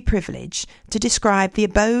shortly be privileged to describe the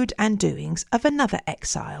abode and doings of another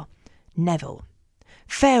exile, Neville.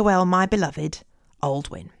 Farewell, my beloved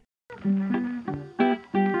Aldwyn.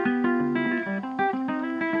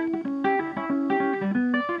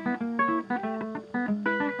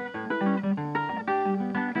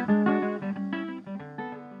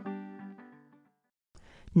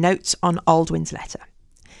 Notes on Aldwyn's letter.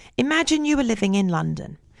 Imagine you are living in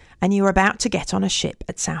London and you are about to get on a ship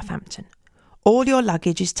at Southampton. All your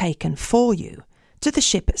luggage is taken for you to the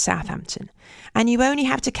ship at Southampton, and you only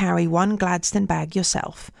have to carry one Gladstone bag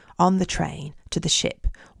yourself on the train to the ship.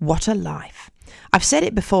 What a life! I've said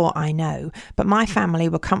it before, I know, but my family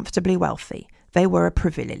were comfortably wealthy. They were a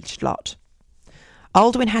privileged lot.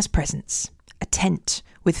 Aldwyn has presents, a tent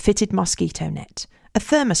with fitted mosquito net, a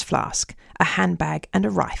thermos flask, a handbag and a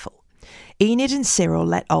rifle. Enid and Cyril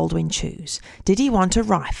let Aldwyn choose. Did he want a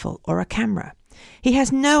rifle or a camera? He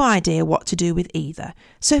has no idea what to do with either,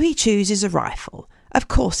 so he chooses a rifle. Of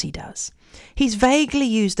course he does. He's vaguely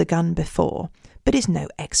used a gun before, but is no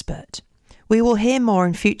expert. We will hear more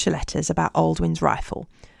in future letters about Aldwyn's rifle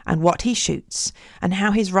and what he shoots and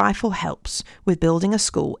how his rifle helps with building a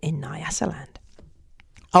school in Nyasaland.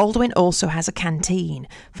 Aldwyn also has a canteen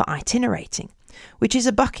for itinerating, which is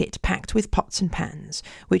a bucket packed with pots and pans,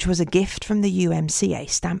 which was a gift from the UMCA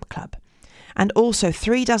Stamp Club, and also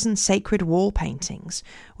 36 sacred wall paintings,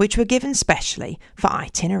 which were given specially for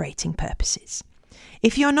itinerating purposes.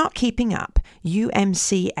 If you're not keeping up,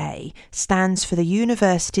 UMCA stands for the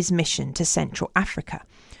University's Mission to Central Africa,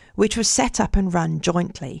 which was set up and run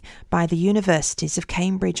jointly by the universities of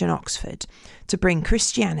Cambridge and Oxford to bring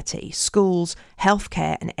Christianity, schools,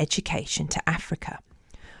 healthcare and education to Africa.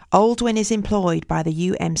 Aldwyn is employed by the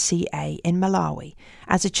UMCA in Malawi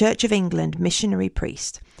as a Church of England missionary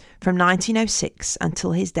priest from 1906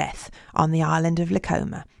 until his death on the island of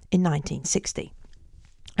Likoma in 1960.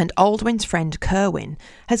 And Aldwyn's friend Kerwin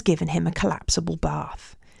has given him a collapsible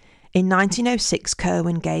bath. In 1906,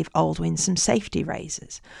 Kerwin gave Aldwyn some safety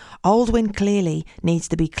razors. Aldwyn clearly needs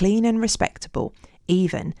to be clean and respectable,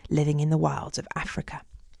 even living in the wilds of Africa.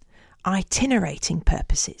 Itinerating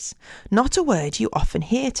purposes. Not a word you often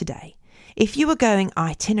hear today. If you are going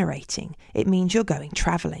itinerating, it means you're going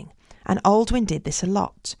travelling. And Aldwyn did this a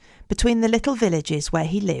lot, between the little villages where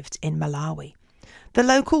he lived in Malawi. The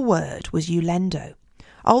local word was Ulendo.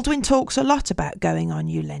 Aldwyn talks a lot about going on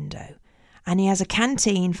Ulendo, and he has a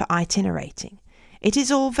canteen for itinerating. It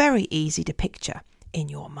is all very easy to picture in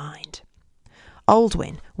your mind.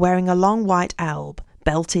 Aldwyn wearing a long white alb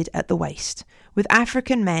belted at the waist, with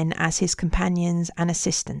African men as his companions and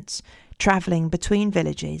assistants, travelling between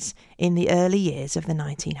villages in the early years of the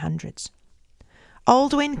 1900s.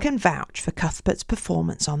 Aldwyn can vouch for Cuthbert's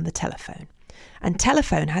performance on the telephone. And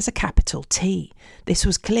telephone has a capital T. This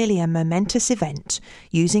was clearly a momentous event,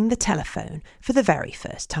 using the telephone for the very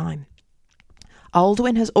first time.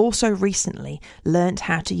 Aldwyn has also recently learnt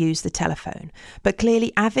how to use the telephone, but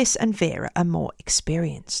clearly Avis and Vera are more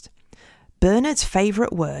experienced. Bernard's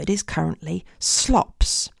favourite word is currently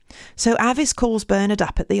slops. So Avis calls Bernard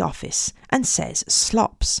up at the office and says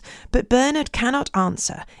slops, but Bernard cannot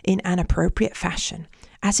answer in an appropriate fashion,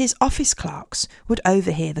 as his office clerks would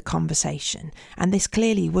overhear the conversation, and this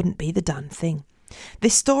clearly wouldn't be the done thing.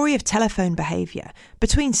 This story of telephone behaviour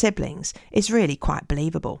between siblings is really quite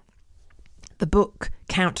believable. The book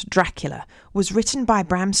Count Dracula was written by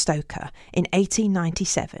Bram Stoker in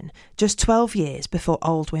 1897, just 12 years before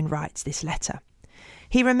Aldwyn writes this letter.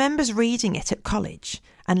 He remembers reading it at college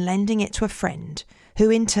and lending it to a friend,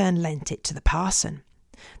 who in turn lent it to the parson.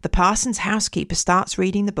 The parson's housekeeper starts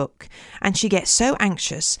reading the book, and she gets so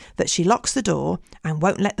anxious that she locks the door and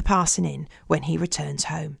won't let the parson in when he returns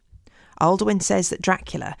home. Aldwyn says that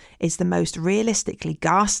Dracula is the most realistically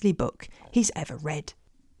ghastly book he's ever read.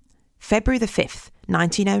 February the 5th,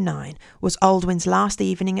 1909, was Aldwyn's last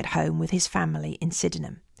evening at home with his family in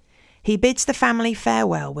Sydenham. He bids the family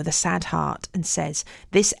farewell with a sad heart and says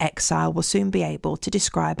this exile will soon be able to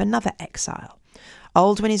describe another exile.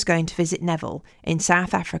 Aldwyn is going to visit Neville in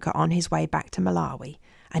South Africa on his way back to Malawi,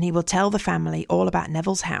 and he will tell the family all about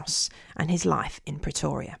Neville's house and his life in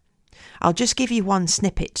Pretoria. I'll just give you one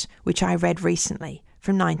snippet which I read recently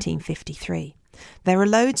from 1953. There are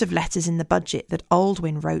loads of letters in the budget that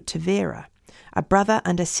Aldwyn wrote to Vera. A brother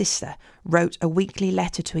and a sister wrote a weekly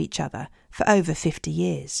letter to each other for over 50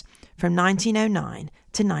 years, from 1909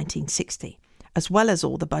 to 1960, as well as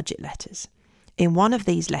all the budget letters. In one of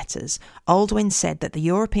these letters, Aldwyn said that the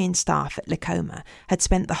European staff at Likoma had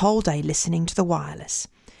spent the whole day listening to the wireless.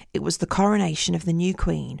 It was the coronation of the new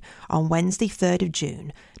Queen on Wednesday, 3rd of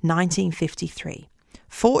June, 1953.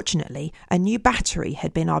 Fortunately, a new battery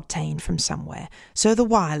had been obtained from somewhere, so the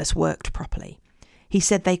wireless worked properly. He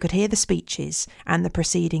said they could hear the speeches and the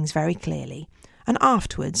proceedings very clearly, and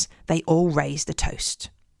afterwards they all raised a toast.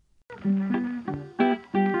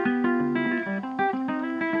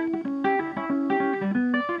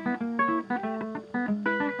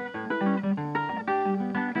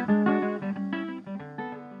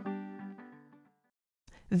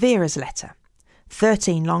 Vera's letter.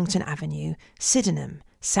 13 Longton Avenue, Sydenham,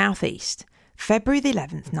 South East, February the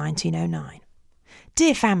 11th, 1909.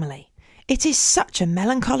 Dear family, it is such a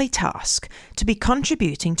melancholy task to be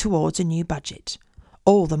contributing towards a new budget.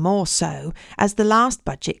 All the more so as the last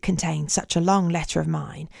budget contained such a long letter of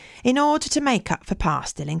mine in order to make up for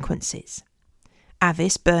past delinquencies.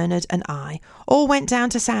 Avis, Bernard and I all went down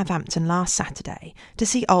to Southampton last Saturday to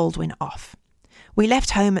see Aldwyn off. We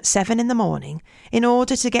left home at 7 in the morning in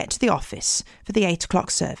order to get to the office for the 8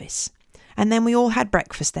 o'clock service, and then we all had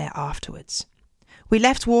breakfast there afterwards. We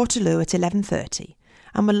left Waterloo at 11:30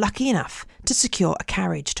 and were lucky enough to secure a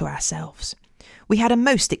carriage to ourselves. We had a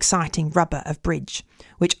most exciting rubber of bridge,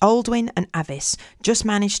 which Aldwyn and Avis just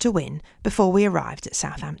managed to win before we arrived at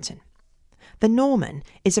Southampton. The Norman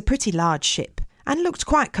is a pretty large ship and looked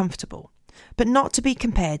quite comfortable, but not to be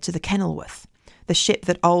compared to the Kenilworth, the ship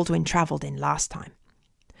that Aldwyn travelled in last time.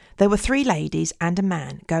 There were 3 ladies and a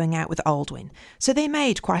man going out with Aldwyn, so they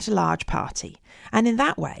made quite a large party, and in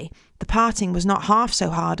that way the parting was not half so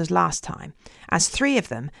hard as last time, as 3 of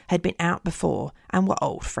them had been out before and were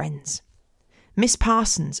old friends. Miss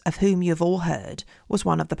Parsons, of whom you have all heard, was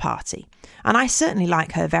one of the party, and I certainly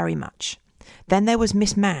like her very much. Then there was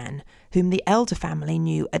Miss Mann, whom the elder family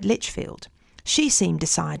knew at Lichfield. She seemed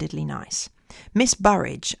decidedly nice. Miss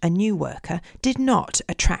Burridge, a new worker, did not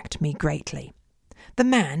attract me greatly. The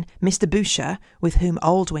man, Mr. Boucher, with whom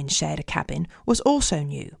Aldwyn shared a cabin, was also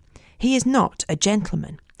new. He is not a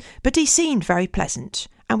gentleman, but he seemed very pleasant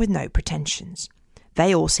and with no pretensions.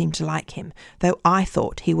 They all seemed to like him, though I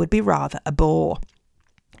thought he would be rather a bore.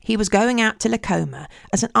 He was going out to Lacoma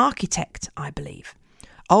as an architect, I believe.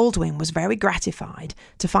 Aldwyn was very gratified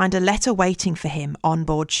to find a letter waiting for him on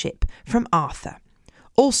board ship from Arthur,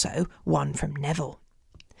 also one from Neville.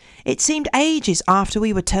 It seemed ages after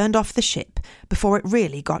we were turned off the ship before it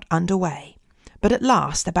really got under way, but at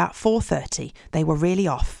last, about 4:30, they were really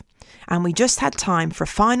off, and we just had time for a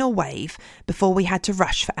final wave before we had to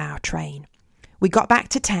rush for our train. We got back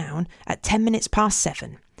to town at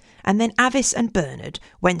 7:10, and then Avis and Bernard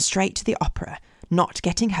went straight to the opera, not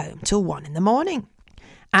getting home till 1 in the morning.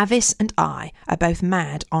 Avis and I are both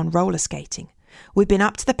mad on roller skating. We've been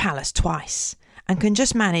up to the palace twice, and can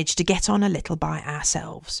just manage to get on a little by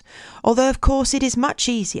ourselves, although of course it is much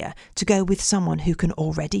easier to go with someone who can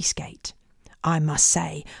already skate. I must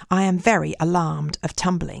say I am very alarmed of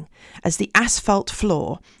tumbling, as the asphalt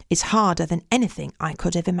floor is harder than anything I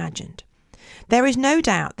could have imagined. There is no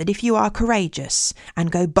doubt that if you are courageous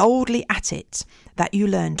and go boldly at it, that you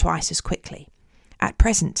learn twice as quickly. At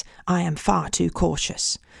present I am far too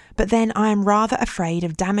cautious, but then I am rather afraid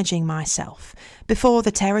of damaging myself before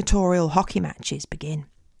the territorial hockey matches begin.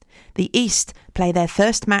 The East play their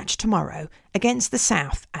first match tomorrow against the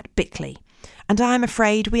South at Bickley, and I am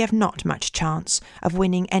afraid we have not much chance of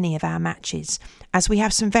winning any of our matches, as we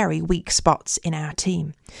have some very weak spots in our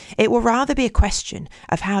team. It will rather be a question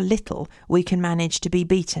of how little we can manage to be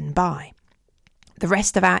beaten by. The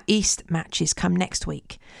rest of our East matches come next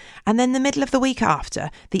week, and then the middle of the week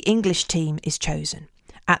after, the English team is chosen,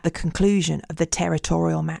 at the conclusion of the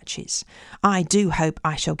territorial matches. I do hope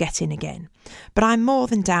I shall get in again, but I'm more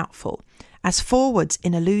than doubtful, as forwards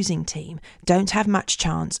in a losing team don't have much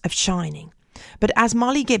chance of shining. But as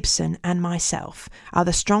Molly Gibson and myself are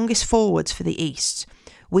the strongest forwards for the East,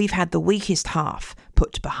 we've had the weakest half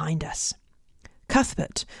put behind us.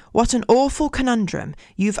 Cuthbert, what an awful conundrum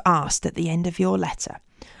you've asked at the end of your letter.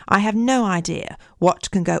 I have no idea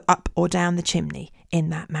what can go up or down the chimney in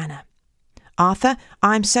that manner. Arthur,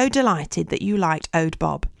 I am so delighted that you liked Owd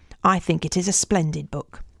Bob. I think it is a splendid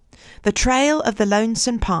book. The Trail of the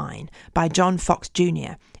Lonesome Pine by John Fox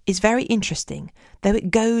Jr. is very interesting, though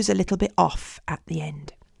it goes a little bit off at the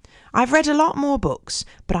end. I've read a lot more books,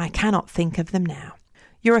 but I cannot think of them now.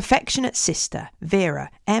 Your affectionate sister,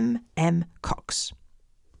 Vera M. Cox.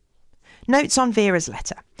 Notes on Vera's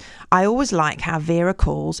letter. I always like how Vera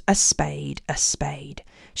calls a spade a spade.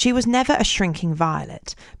 She was never a shrinking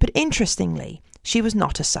violet, but interestingly, she was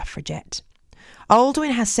not a suffragette.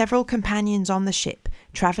 Aldwyn has several companions on the ship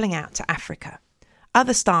travelling out to Africa,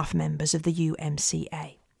 other staff members of the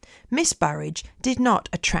UMCA. Miss Burridge did not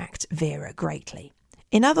attract Vera greatly.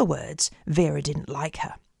 In other words, Vera didn't like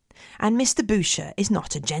her. And Mr. Boucher is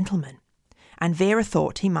not a gentleman, and Vera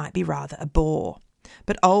thought he might be rather a bore,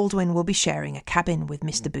 but Aldwyn will be sharing a cabin with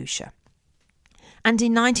Mr. Boucher. And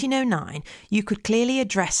in 1909 you could clearly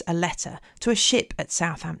address a letter to a ship at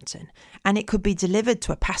Southampton, and it could be delivered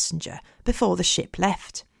to a passenger before the ship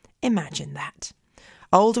left. Imagine that.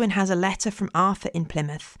 Aldwyn has a letter from Arthur in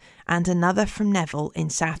Plymouth and another from Neville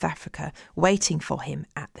in South Africa waiting for him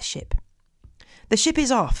at the ship. The ship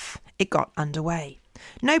is off. It got underway.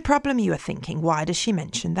 No problem, you are thinking. Why does she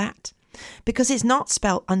mention that? Because it's not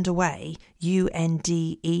spelt underway,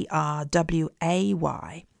 Underway,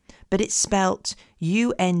 but it's spelt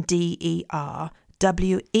Underweigh.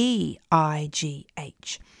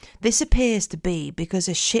 This appears to be because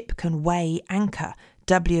a ship can weigh anchor,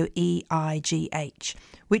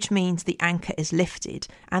 Weigh, which means the anchor is lifted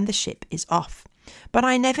and the ship is off. But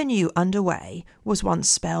I never knew underway was once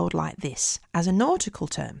spelled like this as a nautical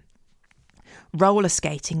term. Roller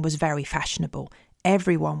skating was very fashionable.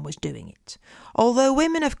 Everyone was doing it. Although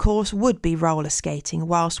women, of course, would be roller skating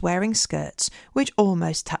whilst wearing skirts which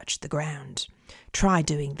almost touched the ground. Try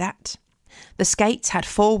doing that. The skates had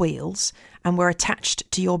 4 wheels and were attached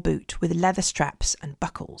to your boot with leather straps and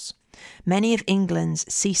buckles. Many of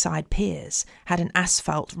England's seaside piers had an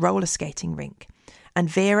asphalt roller skating rink, and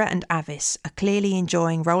Vera and Avis are clearly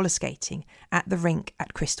enjoying roller skating at the rink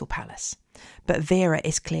at Crystal Palace. But Vera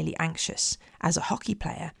is clearly anxious. As a hockey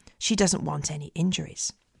player, she doesn't want any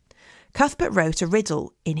injuries. Cuthbert wrote a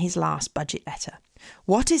riddle in his last budget letter.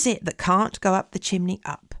 What is it that can't go up the chimney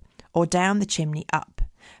up, or down the chimney up,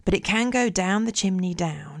 but it can go down the chimney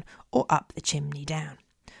down, or up the chimney down?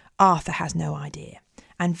 Arthur has no idea,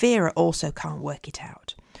 and Vera also can't work it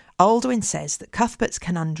out. Aldwin says that Cuthbert's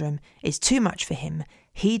conundrum is too much for him.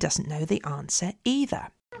 He doesn't know the answer either.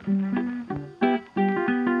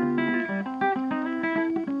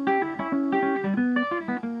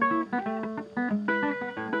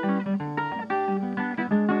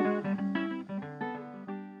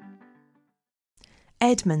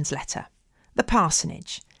 Edmund's letter. The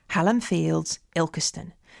Parsonage, Hallam Fields,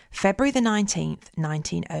 Ilkeston, February the 19th,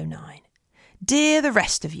 1909. Dear the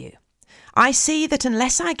rest of you, I see that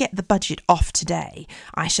unless I get the budget off today,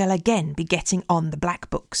 I shall again be getting on the black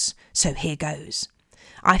books, so here goes.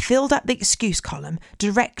 I filled up the excuse column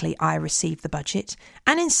directly I received the budget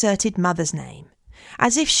and inserted Mother's name,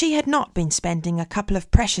 as if she had not been spending a couple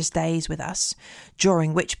of precious days with us,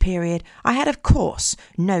 during which period I had of course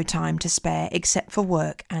no time to spare except for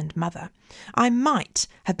work and Mother. I might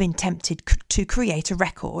have been tempted to create a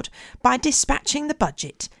record by dispatching the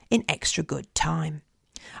budget in extra good time.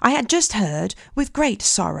 I had just heard with great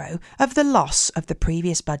sorrow of the loss of the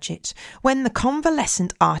previous budget when the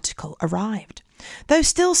convalescent article arrived. Though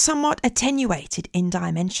still somewhat attenuated in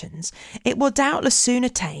dimensions, it will doubtless soon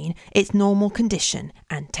attain its normal condition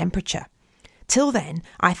and temperature. Till then,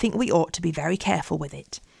 I think we ought to be very careful with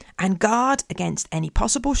it, and guard against any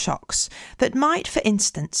possible shocks that might, for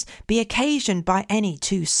instance, be occasioned by any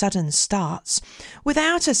too sudden starts,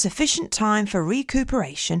 without a sufficient time for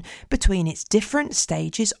recuperation between its different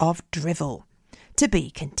stages of drivel. To be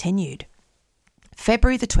continued.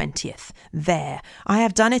 February the 20th. There, I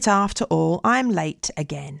have done it after all. I am late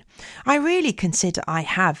again. I really consider I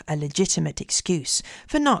have a legitimate excuse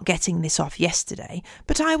for not getting this off yesterday,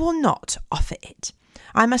 but I will not offer it.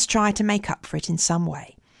 I must try to make up for it in some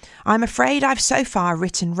way. I'm afraid I've so far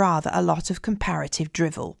written rather a lot of comparative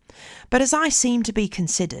drivel, but as I seem to be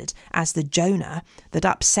considered as the Jonah that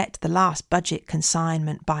upset the last budget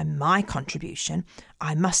consignment by my contribution,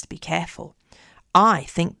 I must be careful. I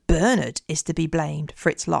think Bernard is to be blamed for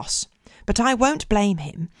its loss, but I won't blame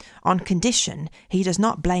him on condition he does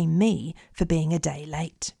not blame me for being a day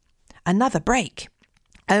late. Another break.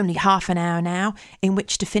 Only half an hour now in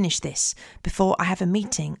which to finish this before I have a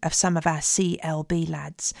meeting of some of our CLB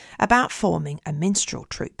lads about forming a minstrel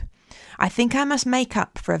troupe. I think I must make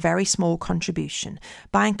up for a very small contribution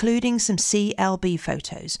by including some CLB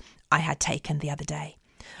photos I had taken the other day.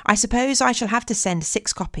 I suppose I shall have to send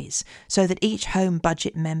 6 copies so that each home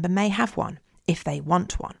budget member may have one, if they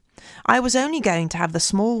want one. I was only going to have the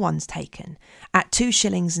small ones taken at 2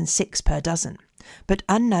 shillings and 6 per dozen, but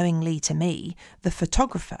unknowingly to me, the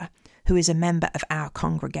photographer, who is a member of our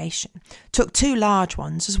congregation, took 2 large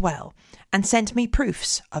ones as well and sent me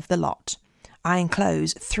proofs of the lot. I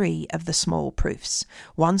enclose 3 of the small proofs,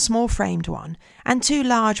 1 small framed one and 2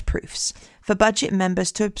 large proofs for budget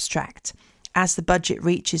members to abstract as the budget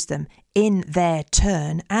reaches them in their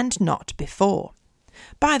turn and not before.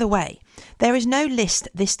 By the way, there is no list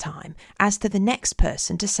this time as to the next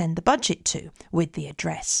person to send the budget to with the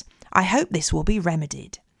address. I hope this will be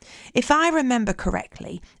remedied. If I remember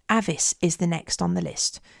correctly, Avis is the next on the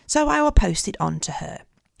list, so I will post it on to her.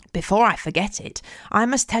 Before I forget it, I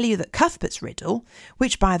must tell you that Cuthbert's riddle,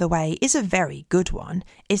 which by the way is a very good one,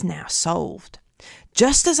 is now solved.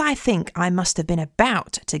 Just as I think I must have been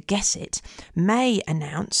about to guess it, May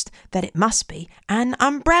announced that it must be an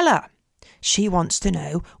umbrella. She wants to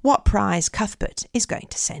know what prize Cuthbert is going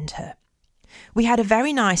to send her. We had a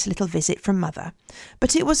very nice little visit from Mother,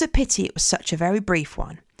 but it was a pity it was such a very brief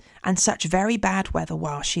one, and such very bad weather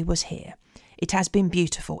while she was here. It has been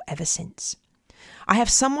beautiful ever since. I have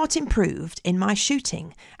somewhat improved in my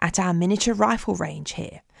shooting at our miniature rifle range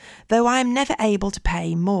here, though I am never able to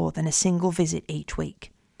pay more than a single visit each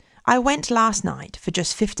week. I went last night for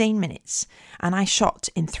just 15 minutes, and I shot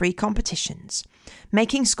in 3 competitions,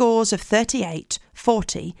 making scores of 38,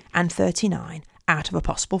 40 and 39 out of a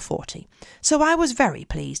possible 40, so I was very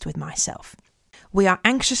pleased with myself. We are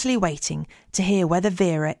anxiously waiting to hear whether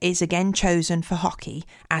Vera is again chosen for hockey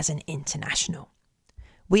as an international.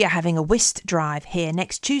 We are having a whist drive here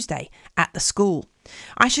next Tuesday at the school.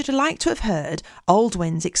 I should like to have heard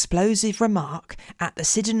Aldwyn's explosive remark at the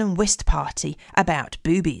Sydenham whist party about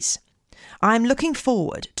boobies. I am looking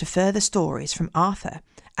forward to further stories from Arthur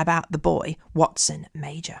about the boy Watson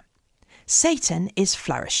Major. Satan is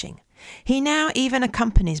flourishing. He now even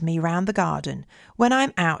accompanies me round the garden when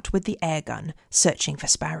I'm out with the air gun searching for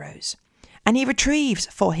sparrows. And he retrieves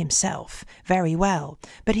for himself very well,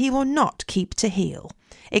 but he will not keep to heel,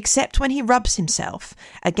 except when he rubs himself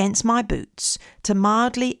against my boots to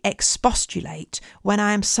mildly expostulate when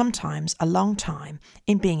I am sometimes a long time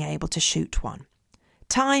in being able to shoot one.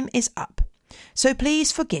 Time is up, so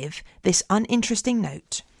please forgive this uninteresting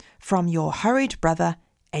note from your hurried brother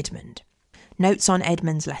Edmund. Notes on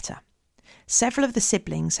Edmund's letter. Several of the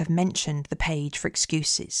siblings have mentioned the page for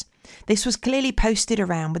excuses. This was clearly posted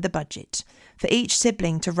around with the budget, for each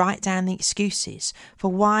sibling to write down the excuses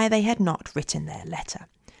for why they had not written their letter.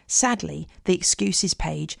 Sadly, the excuses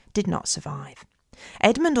page did not survive.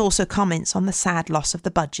 Edmund also comments on the sad loss of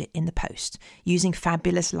the budget in the post, using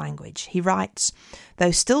fabulous language. He writes,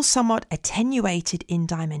 "Though still somewhat attenuated in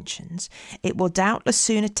dimensions, it will doubtless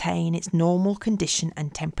soon attain its normal condition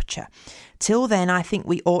and temperature. Till then, I think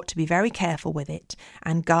we ought to be very careful with it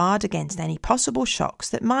and guard against any possible shocks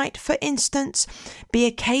that might, for instance, be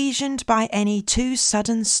occasioned by any too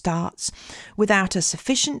sudden starts without a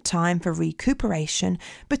sufficient time for recuperation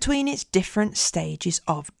between its different stages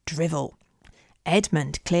of drivel."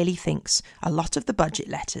 Edmund clearly thinks a lot of the budget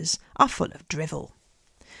letters are full of drivel.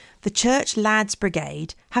 The Church Lads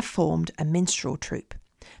Brigade have formed a minstrel troupe.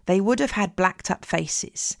 They would have had blacked up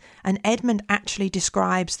faces, and Edmund actually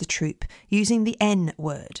describes the troupe using the N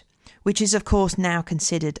word, which is of course now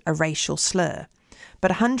considered a racial slur.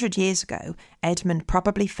 But 100 years ago, Edmund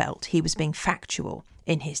probably felt he was being factual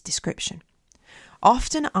in his description.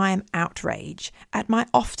 Often I am outraged at my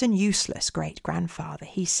often useless great-grandfather.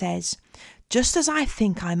 He says, "Just as I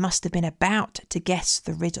think I must have been about to guess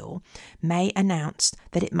the riddle, May announced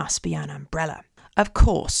that it must be an umbrella." Of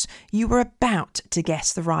course, you were about to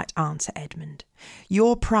guess the right answer, Edmund.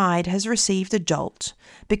 Your pride has received a jolt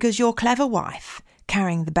because your clever wife,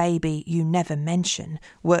 carrying the baby you never mention,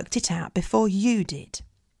 worked it out before you did.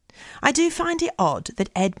 I do find it odd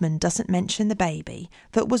that Edmund doesn't mention the baby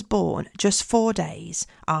that was born just 4 days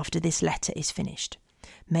after this letter is finished.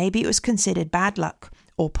 Maybe it was considered bad luck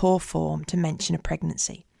or poor form to mention a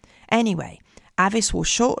pregnancy. Anyway, Avis will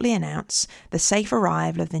shortly announce the safe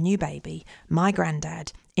arrival of the new baby, my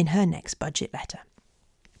granddad, in her next budget letter.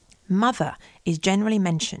 Mother is generally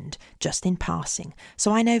mentioned just in passing,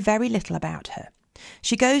 so I know very little about her.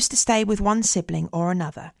 She goes to stay with one sibling or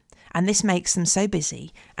another, and this makes them so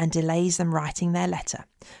busy and delays them writing their letter.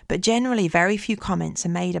 But generally very few comments are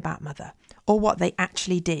made about Mother, or what they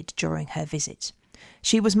actually did during her visit.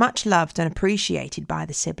 She was much loved and appreciated by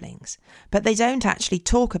the siblings, but they don't actually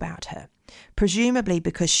talk about her, presumably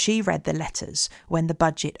because she read the letters when the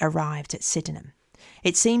budget arrived at Sydenham.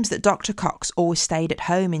 It seems that Dr. Cox always stayed at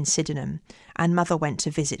home in Sydenham, and Mother went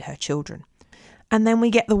to visit her children. And then we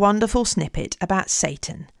get the wonderful snippet about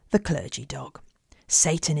Satan, the clergy dog.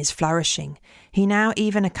 Satan is flourishing. He now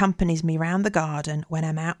even accompanies me round the garden when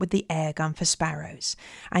I'm out with the air gun for sparrows,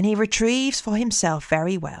 and he retrieves for himself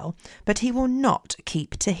very well, but he will not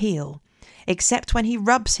keep to heel, except when he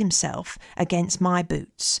rubs himself against my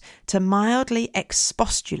boots to mildly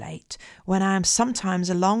expostulate when I am sometimes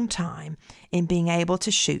a long time in being able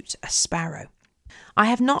to shoot a sparrow. I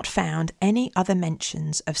have not found any other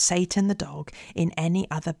mentions of Satan the dog in any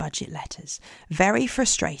other budget letters. Very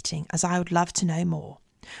frustrating, as I would love to know more.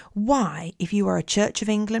 Why, if you were a Church of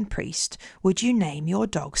England priest, would you name your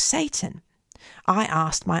dog Satan? I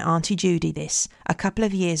asked my Auntie Judy this a couple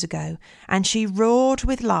of years ago, and she roared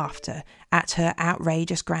with laughter at her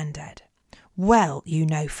outrageous granddad. Well, you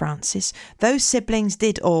know, Francis, those siblings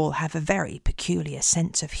did all have a very peculiar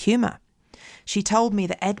sense of humour. She told me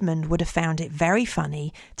that Edmund would have found it very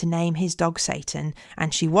funny to name his dog Satan,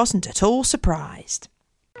 and she wasn't at all surprised.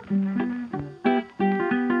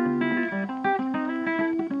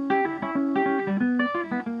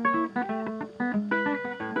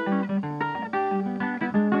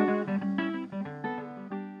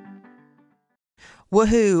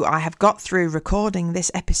 Woohoo! I have got through recording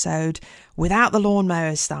this episode without the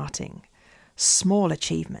lawnmowers starting. Small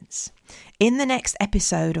achievements. In the next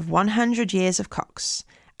episode of 100 Years of Cox,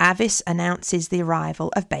 Avis announces the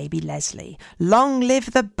arrival of baby Leslie. Long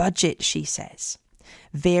live the budget, she says.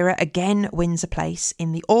 Vera again wins a place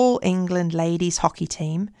in the All England ladies hockey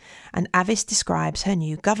team, and Avis describes her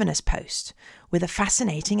new governess post with a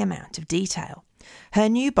fascinating amount of detail. Her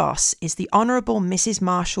new boss is the Honourable Mrs.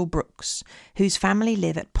 Marshall Brooks, whose family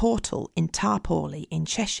live at Portal in Tarporley in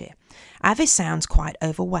Cheshire. Avis sounds quite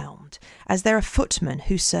overwhelmed, as they're a footman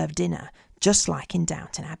who serve dinner, just like in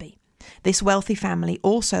Downton Abbey. This wealthy family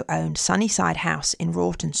also owned Sunnyside House in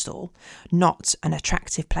Rawtenstall, not an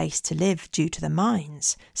attractive place to live due to the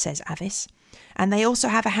mines, says Avis. And they also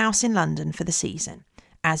have a house in London for the season,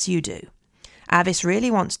 as you do. Avis really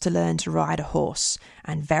wants to learn to ride a horse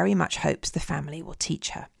and very much hopes the family will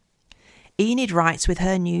teach her. Enid writes with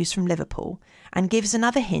her news from Liverpool and gives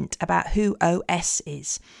another hint about who OS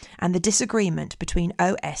is and the disagreement between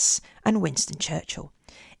OS and Winston Churchill.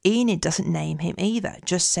 Enid doesn't name him either,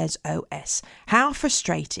 just says OS. How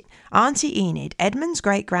frustrating. Auntie Enid, Edmund's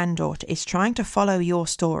great-granddaughter, is trying to follow your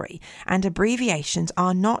story and abbreviations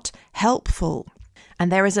are not helpful.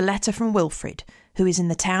 And there is a letter from Wilfrid, who is in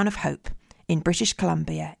the town of Hope, in British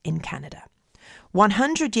Columbia in Canada.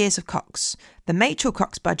 100 Years of Cox, the Machel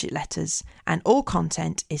Cox budget letters, and all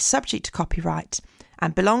content is subject to copyright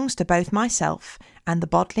and belongs to both myself and the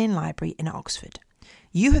Bodleian Library in Oxford.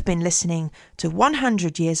 You have been listening to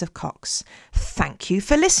 100 Years of Cox. Thank you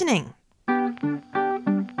for listening.